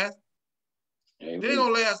going to last. It ain't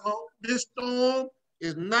going to last long. This storm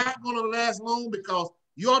is not going to last long, because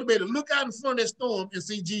you ought to be able to look out in front of that storm and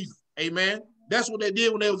see Jesus. Amen. That's what they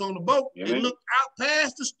did when they was on the boat. They looked out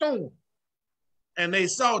past the storm and they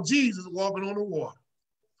saw Jesus walking on the water.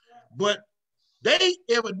 But they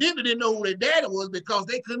evidently didn't know who their daddy was, because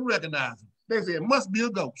they couldn't recognize him. They said, it must be a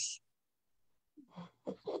ghost.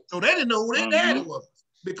 So they didn't know who their daddy was,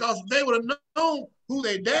 because if they would have known who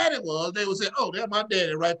their daddy was, they would say, oh, that's my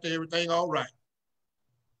daddy right there, everything all right.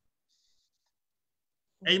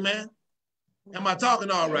 Amen. Am I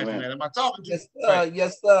talking all right, man? Am I talking to you? Right?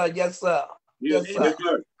 Yes, sir. Yes, sir. Yes, sir.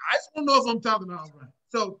 I just don't know if I'm talking all right.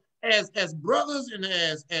 So as brothers and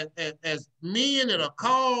as men that are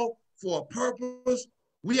called for a purpose,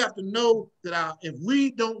 we have to know that if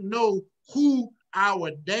we don't know who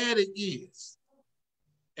our daddy is,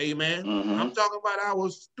 amen. I'm talking about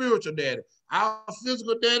our spiritual daddy. Our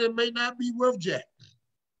physical daddy may not be worth jack,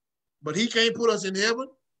 but he can't put us in heaven,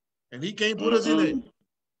 and he can't put us in hell.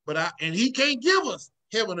 And he can't give us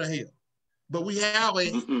heaven or hell. But we have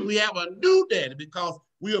a new daddy, because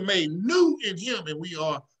we are made new in him, and we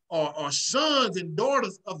are sons and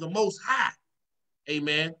daughters of the Most High.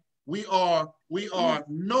 Amen. We are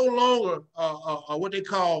no longer what they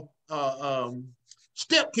call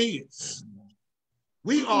step kids.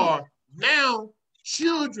 We are now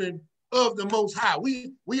children of the Most High.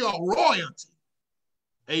 We are royalty.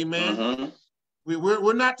 Amen.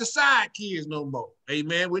 We're not the side kids no more.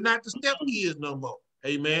 Amen. We're not the step kids no more.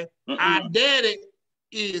 Amen. Our daddy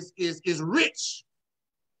is rich.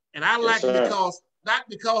 And I like it because, not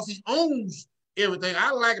because he owns everything.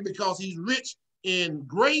 I like it because he's rich in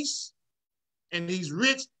grace and he's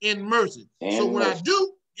rich in mercy. So when I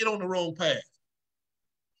do get on the wrong path,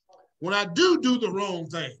 when I do the wrong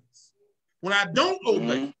things, when I don't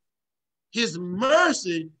obey, his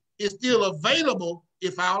mercy is still available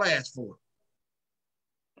if I'll ask for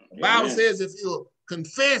it. The Bible says if you'll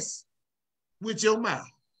confess with your mouth.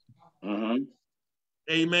 Amen.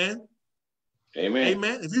 Amen.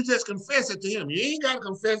 Amen. If you just confess it to him, you ain't got to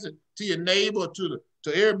confess it to your neighbor or to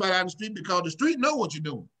everybody on the street, because the street know what you're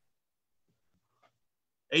doing.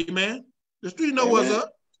 Amen. The street know what's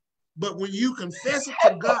up. But when you confess it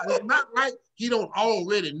to God, it's not like he don't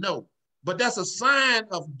already know. But that's a sign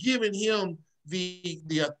of giving him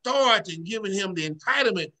the authority, and giving him the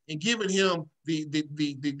entitlement, and giving him the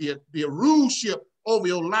ruleship over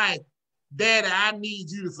your life. Daddy, I need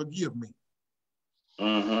you to forgive me.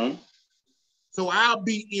 So I'll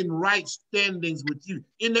be in right standings with you.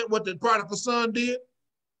 Isn't that what the prodigal son did?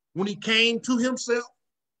 When he came to himself,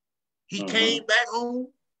 he came back home.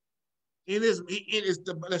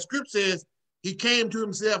 The script says he came to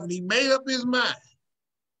himself and he made up his mind.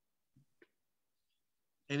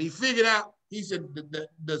 And he figured out, he said,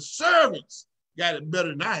 the servants got it better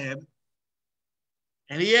than I have it.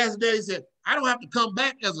 And he asked Daddy, he said, I don't have to come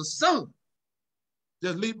back as a son.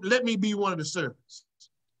 Just let me be one of the servants.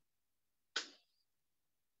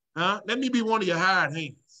 Let me be one of your hired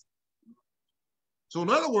hands. So in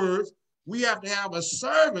other words, we have to have a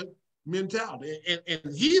servant mentality.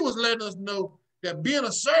 And he was letting us know that being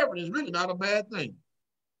a servant is really not a bad thing.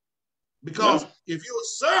 Because if you're a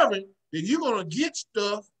servant, then you're going to get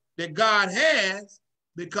stuff that God has,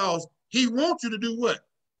 because he wants you to do what?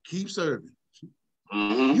 Keep serving.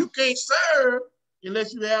 You can't serve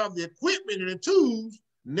unless you have the equipment and the tools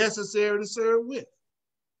necessary to serve with.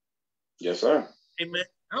 Yes, sir. Amen.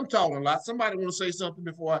 I'm talking a lot. Somebody want to say something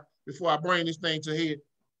before I bring this thing to head?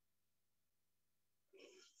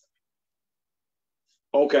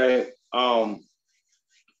 Okay.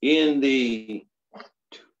 In the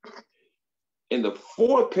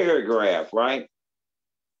fourth paragraph, right,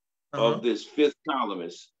 of this fifth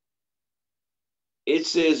columnist, it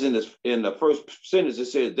says in the first sentence, it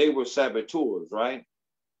says they were saboteurs, right?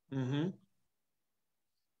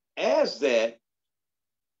 As that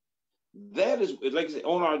is, like I said,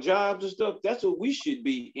 on our jobs and stuff, that's what we should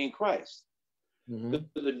be in Christ.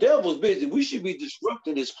 The devil's busy. We should be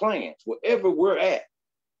disrupting his plans wherever we're at.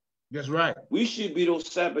 That's right. We should be those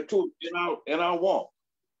saboteurs in our walk.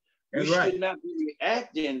 We should not be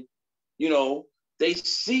reacting, they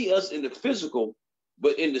see us in the physical,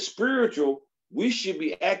 but in the spiritual, we should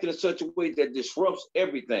be acting in such a way that disrupts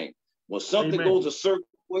everything. When something goes a certain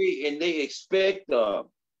way and they expect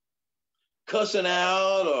cussing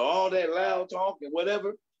out or all that loud talk and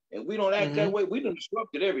whatever, and we don't act that way, we done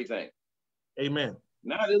disrupted everything. Amen.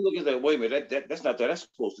 Now they're looking at, wait a minute, that's not that's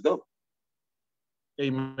supposed to go.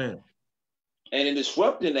 Amen. And in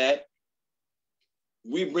disrupting that,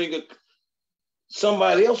 we bring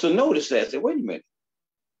somebody else to notice that. Say, wait a minute,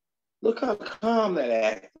 look how calm that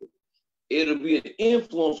acted. It'll be an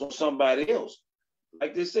influence on somebody else.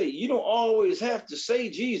 Like they say, you don't always have to say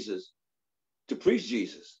Jesus to preach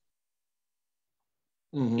Jesus.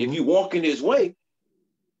 If you walk in his way,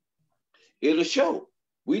 it'll show.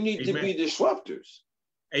 We need to be disruptors.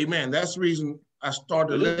 Amen. That's the reason I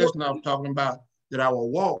started the lesson I was talking about, that our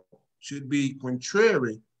walk should be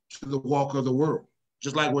contrary to the walk of the world,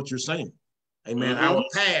 just like what you're saying. Amen. Our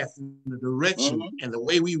path, the direction, and the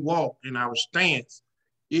way we walk in our stance,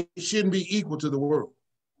 it shouldn't be equal to the world.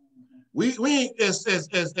 We ain't, as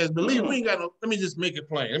believers, we ain't got no, let me just make it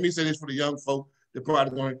plain. Let me say this for the young folk that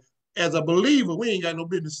probably going, as a believer, we ain't got no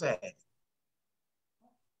business sagging.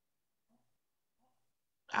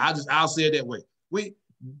 I'll say it that way.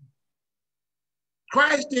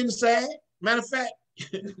 Christ didn't sag. Matter of fact,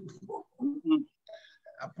 I'm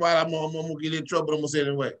gonna get in trouble. I'm gonna say it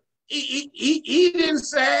anyway. He didn't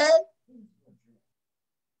sag.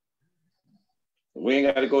 We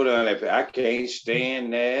ain't got to go down that. I can't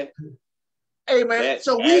stand that. Amen.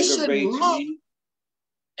 So we shouldn't look.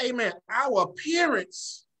 Amen. Our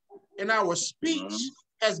appearance and our speech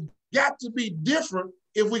has got to be different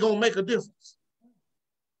if we're gonna make a difference.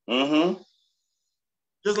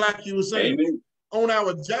 Just like you were saying, on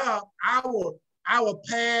our job, our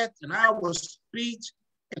path and our speech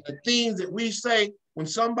and the things that we say when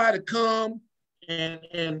somebody come and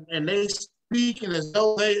they speaking as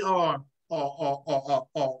though they are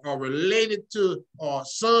related to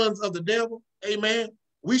sons of the devil, amen.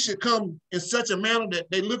 We should come in such a manner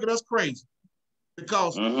that they look at us crazy,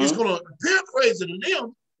 because it's going to appear crazy to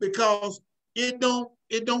them because it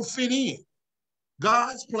don't fit in.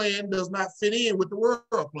 God's plan does not fit in with the world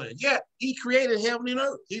plan. Yeah, he created heaven and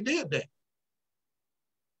earth. He did that.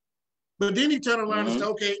 But then he turned around and said,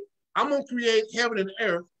 okay, I'm going to create heaven and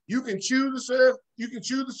earth. You can choose to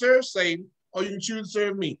serve Satan, or you can choose to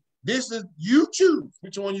serve me. This is, you choose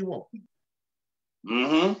which one you want.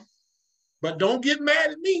 Mm-hmm. But don't get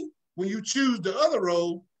mad at me when you choose the other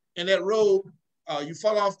road, and that road, you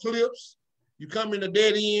fall off cliffs, you come into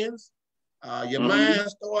dead ends, your mind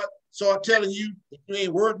start telling you that you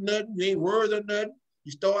ain't worth nothing, you ain't worth of nothing.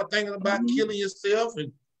 You start thinking about killing yourself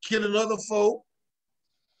and killing other folk,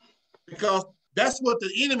 because that's what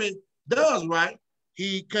the enemy does, right?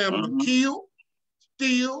 He comes to kill,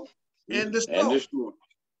 steal, and destroy.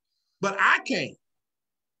 But I came,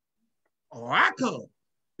 or I come,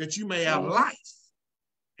 that you may have life.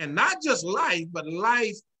 And not just life, but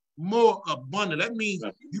life more abundant. That means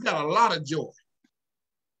you got a lot of joy.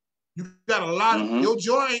 You got a lot of, your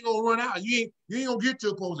joy ain't gonna run out. You ain't gonna get to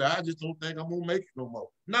a point that I just don't think I'm gonna make it no more.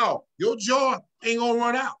 No, your joy ain't gonna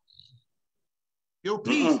run out. Your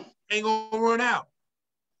peace ain't gonna run out.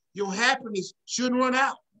 Your happiness shouldn't run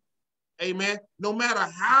out. Amen. No matter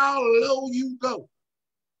how low you go,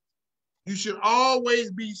 you should always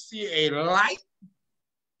be seeing a light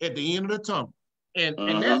at the end of the tunnel. And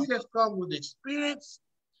that just comes with experience,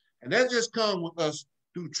 and that just comes with us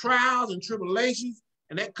through trials and tribulations,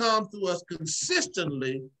 and that comes through us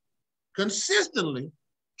consistently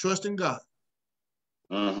trusting God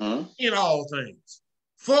in all things,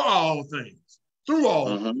 for all things, through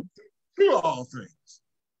all things,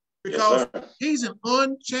 because he's an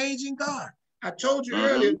unchanging God. I told you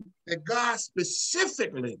earlier that God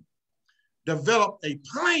specifically developed a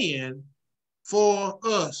plan for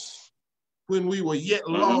us when we were yet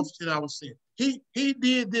lost in our sin. He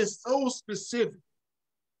did this so specific.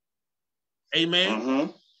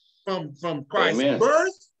 Amen. From Christ's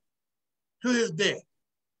birth to his death.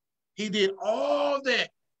 He did all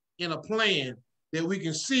that in a plan that we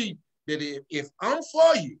can see that if I'm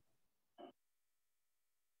for you,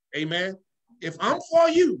 amen, if I'm for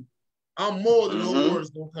you, I'm more than no word is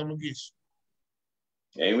going to come against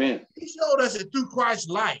you. Amen. He showed us that through Christ's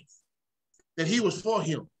life that he was for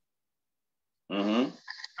him.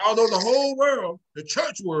 Although the whole world, the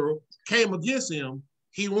church world, came against him,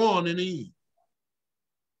 he won in the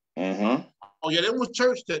end. Oh yeah, there was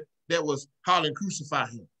church that was hollering crucify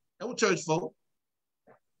him. That was church folk.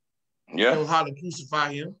 Yeah. They were hollering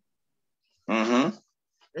crucify him.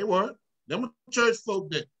 They were. Them were church folk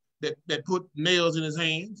that put nails in his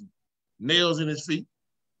hands, nails in his feet.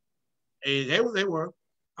 And they were.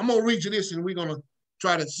 I'm gonna read you this, and we're gonna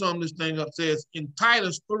try to sum this thing up. It says in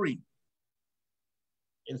Titus 3.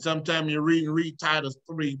 And sometime you read Titus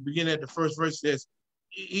 3, beginning at the first verse,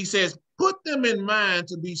 he says, put them in mind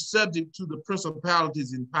to be subject to the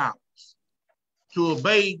principalities and powers, to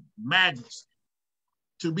obey majesty,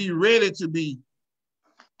 to be ready to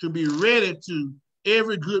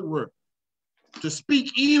every good work, to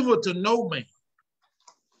speak evil to no man,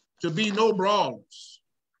 to be no brawlers,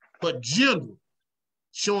 but gentle,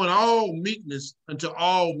 showing all meekness unto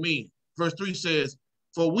all men. Verse 3 says,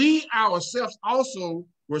 for we ourselves also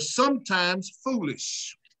were sometimes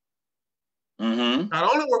foolish. Not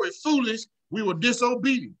only were we foolish, we were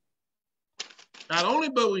disobedient. Not only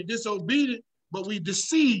were we disobedient, but we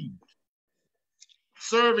deceived,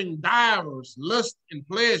 serving divers, lust and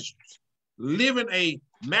pleasures, living a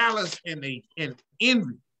malice and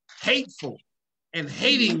envy, hateful, and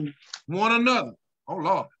hating one another. Oh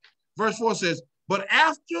Lord. Verse 4 says, but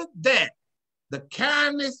after that, the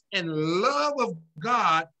kindness and love of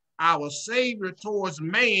God, our Savior towards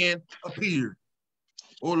man, appeared.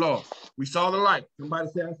 Oh Lord, we saw the light. Somebody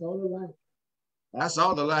say, I saw the light. I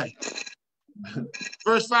saw the light.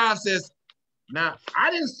 Verse 5 says, now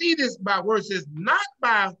I didn't see this by works, it says, not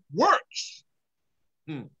by works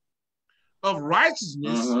of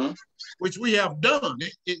righteousness, which we have done.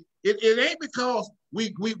 It ain't because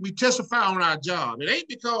we testify on our job. It ain't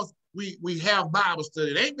because we have Bible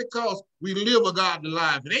study. It ain't because we live a godly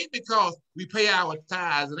life. It ain't because we pay our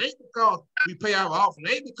tithes. It ain't because we pay our offering.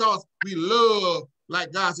 It ain't because we love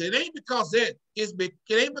like God said. It ain't because that. It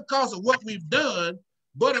ain't because of what we've done,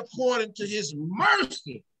 but according to his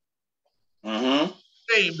mercy,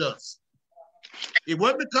 saved us. It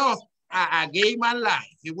wasn't because I gave my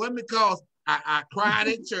life. It wasn't because I cried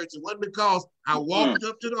in church. It wasn't because I walked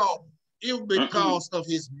up to the altar. It was because of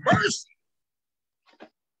his mercy.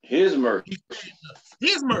 His mercy.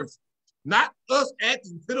 His mercy. Not us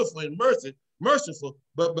acting pitiful and merciful,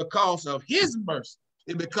 but because of his mercy.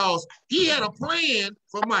 And because he had a plan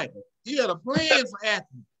for Michael. He had a plan for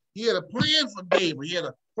Anthony. He had a plan for David. He had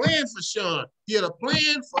a plan for Sean. He had a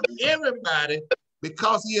plan for everybody.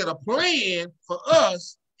 Because he had a plan for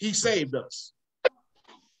us, he saved us.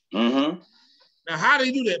 Now, how do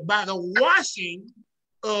you do that? By the washing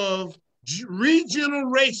of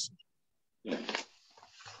regeneration.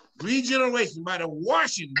 Regeneration, by the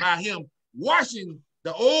washing, by him washing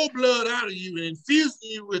the old blood out of you and infusing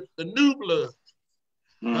you with the new blood.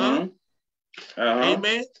 Huh?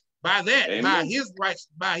 Amen. By that, Amen. By his rights,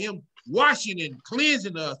 by him washing and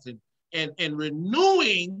cleansing us and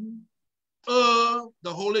renewing the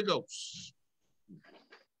Holy Ghost.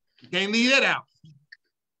 You can't leave that out.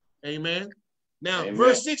 Amen. Now, Amen.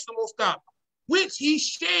 Verse 6, I'm going to stop. Which he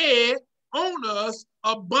shed on us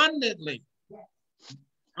abundantly.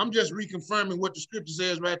 I'm just reconfirming what the scripture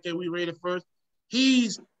says right there. We read it first. He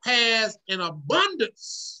has an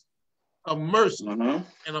abundance of mercy, an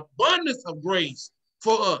abundance of grace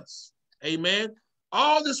for us. Amen.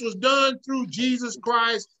 All this was done through Jesus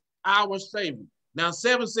Christ, our Savior. Now,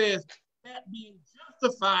 7 says, that being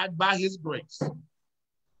justified by his grace,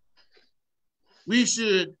 we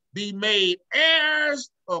should be made heirs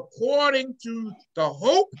according to the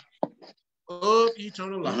hope of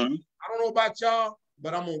eternal life. I don't know about y'all,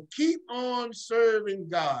 but I'm going to keep on serving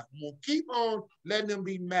God. I'm going to keep on letting him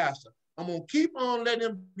be master. I'm going to keep on letting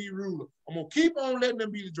him be ruler. I'm going to keep on letting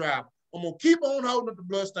him be the driver. I'm going to keep on holding up the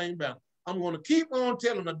bloodstained banner. I'm going to keep on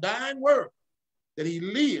telling the dying world that he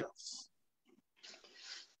lives.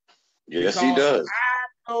 Yes, he does.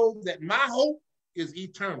 I know that my hope is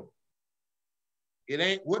eternal. It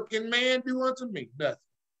ain't, what can man do unto me? Nothing.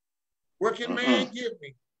 What can man give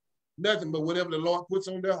me? Nothing but whatever the Lord puts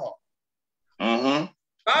on their heart.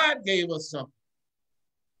 God gave us something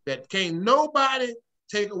that can't nobody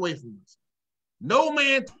take away from us. No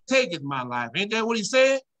man taketh my life. Ain't that what he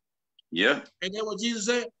said? Yeah. Ain't that what Jesus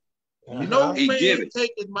said? No man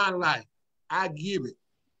taketh my life. I give it.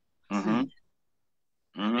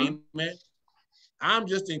 Amen. I'm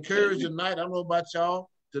just encouraged tonight. I don't know about y'all,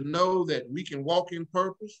 to know that we can walk in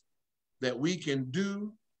purpose, that we can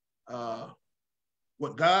do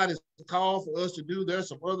what God has called for us to do. There's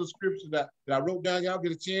some other scriptures that I wrote down. Y'all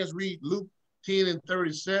get a chance, read Luke 10 and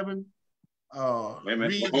 37. Wait a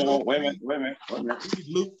minute. Read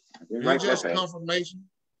Luke. It's just confirmation.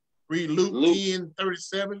 Read Luke 10,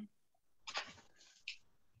 37.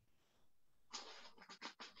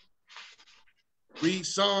 Read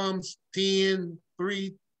Psalms 10,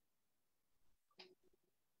 3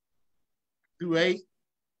 through 8.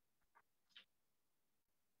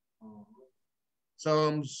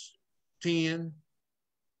 Psalms 10,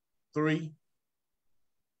 3.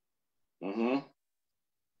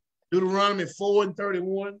 Deuteronomy 4 and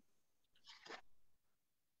 31.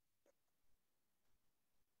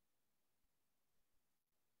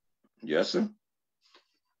 Yes, sir.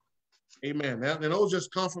 Amen. Now, and those are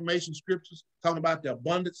just confirmation scriptures talking about the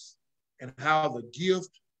abundance and how the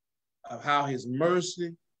gift of how his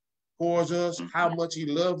mercy pours us, how much he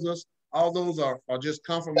loves us. All those are just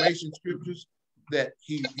confirmation scriptures that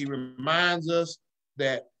he reminds us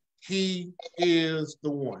that he is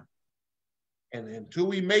the one. And until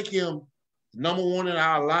we make him number one in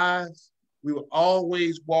our lives, we will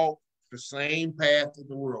always walk the same path that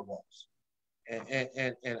the world walks.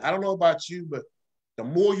 And I don't know about you, but the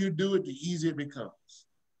more you do it, the easier it becomes.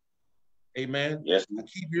 Amen. Yes. I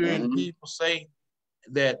keep hearing people say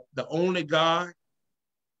that the only God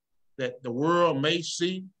that the world may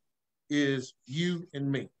see is you and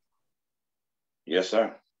me. Yes,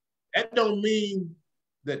 sir. That don't mean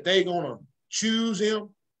that they're gonna choose him,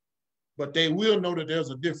 but they will know that there's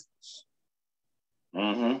a difference.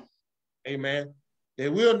 Amen. They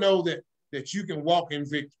will know that you can walk in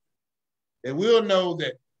victory. They will know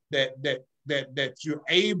that you're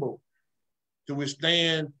able to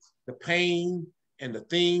withstand the pain and the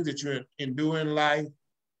things that you're enduring in life.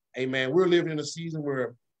 Amen. We're living in a season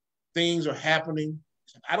where things are happening.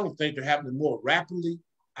 I don't think they're happening more rapidly.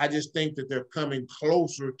 I just think that they're coming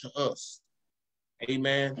closer to us.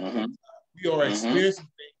 Amen. We are experiencing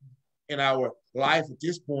things in our life at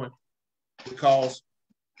this point because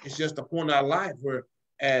it's just a point in our life where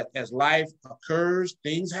as life occurs,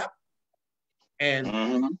 things happen. And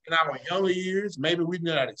in our younger years, maybe we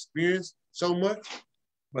did not experience so much,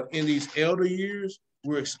 but in these elder years,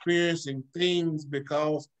 we're experiencing things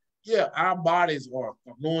because, our bodies are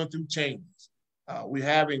going through changes. We're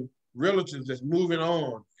having relatives that's moving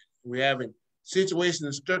on. We're having situations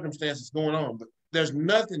and circumstances going on, but there's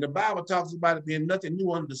nothing, the Bible talks about it being nothing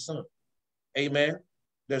new under the sun. Amen.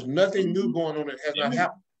 There's nothing new going on that has not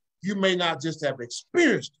happened. You may not just have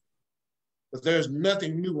experienced it, but there's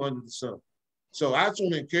nothing new under the sun. So I just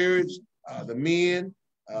want to encourage the men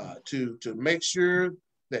to make sure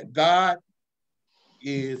that God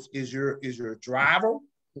is your driver.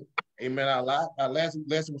 Amen. Our last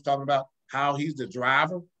lesson was talking about how he's the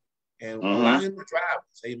driver, and allow him to drive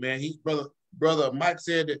us. Amen. He's brother Mike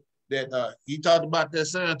said that he talked about that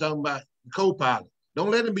sign talking about the co-pilot. Don't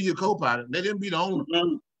let him be your co-pilot. Let him be the owner.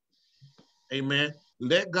 Amen.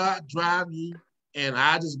 Let God drive you. And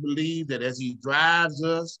I just believe that as he drives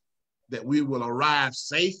us, that we will arrive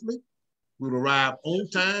safely, we will arrive on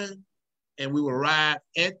time, and we will arrive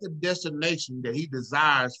at the destination that he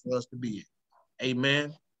desires for us to be in.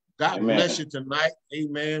 Amen. God Amen. bless you tonight.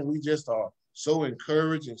 Amen. We just are so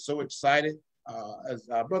encouraged and so excited. As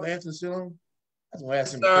Brother Anthony still on, I just want to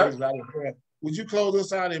ask him to close us out in prayer. Would you close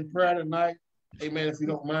us out in prayer tonight? Amen, if you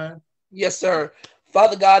don't mind. Yes, sir.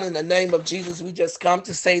 Father God, in the name of Jesus, we just come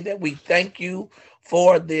to say that we thank you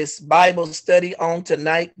for this Bible study on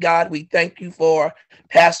tonight. God, we thank you for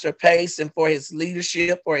Pastor Pace and for his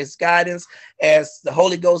leadership, for his guidance as the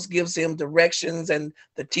Holy Ghost gives him directions and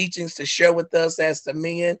the teachings to share with us as the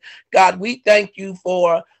men. God, we thank you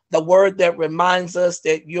for the word that reminds us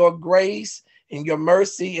that your grace and your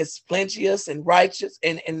mercy is plenteous and righteous.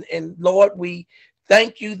 And Lord, we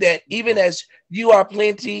thank you that even as you are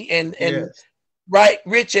plenty and Yes. right,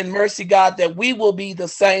 rich in mercy, God, that we will be the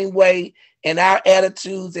same way in our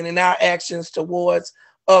attitudes and in our actions towards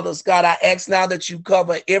others. God, I ask now that you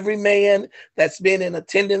cover every man that's been in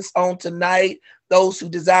attendance on tonight, those who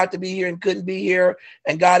desire to be here and couldn't be here.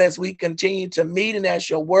 And God, as we continue to meet and as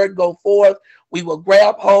your word go forth, we will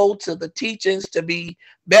grab hold to the teachings to be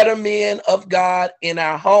better men of God in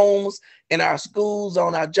our homes, in our schools,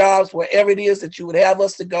 on our jobs, wherever it is that you would have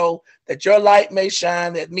us to go, that your light may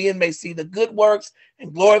shine, that men may see the good works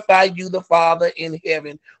and glorify you, the Father in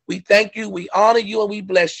heaven. We thank you, we honor you, and we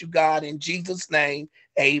bless you, God, in Jesus' name.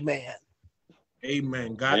 Amen.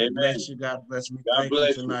 Amen. God Amen. bless you. God bless you. God Thank you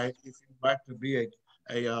bless tonight. If you'd like to be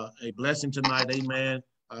a blessing tonight, amen.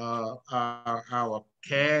 Our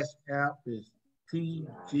cash app is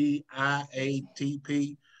TGIATP,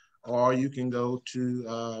 or you can go to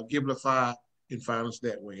Giblify and find us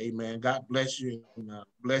that way. Amen. God bless you and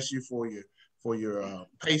bless you for your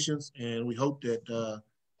patience, and we hope that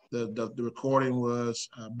the recording was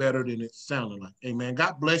better than it sounded like. Amen.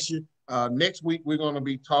 God bless you. Next week, we're going to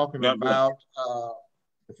be talking about,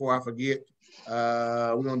 before I forget,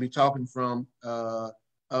 we're going to be talking from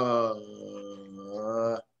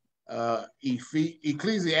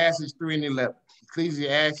Ecclesiastes 3 and 11.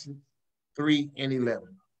 Ecclesiastes 3 and 11.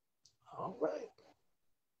 All right.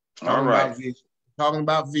 Talking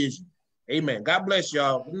about vision. Amen. God bless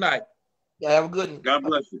y'all. Good night. Yeah, have a good one. God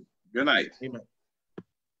bless you. Good night. Amen.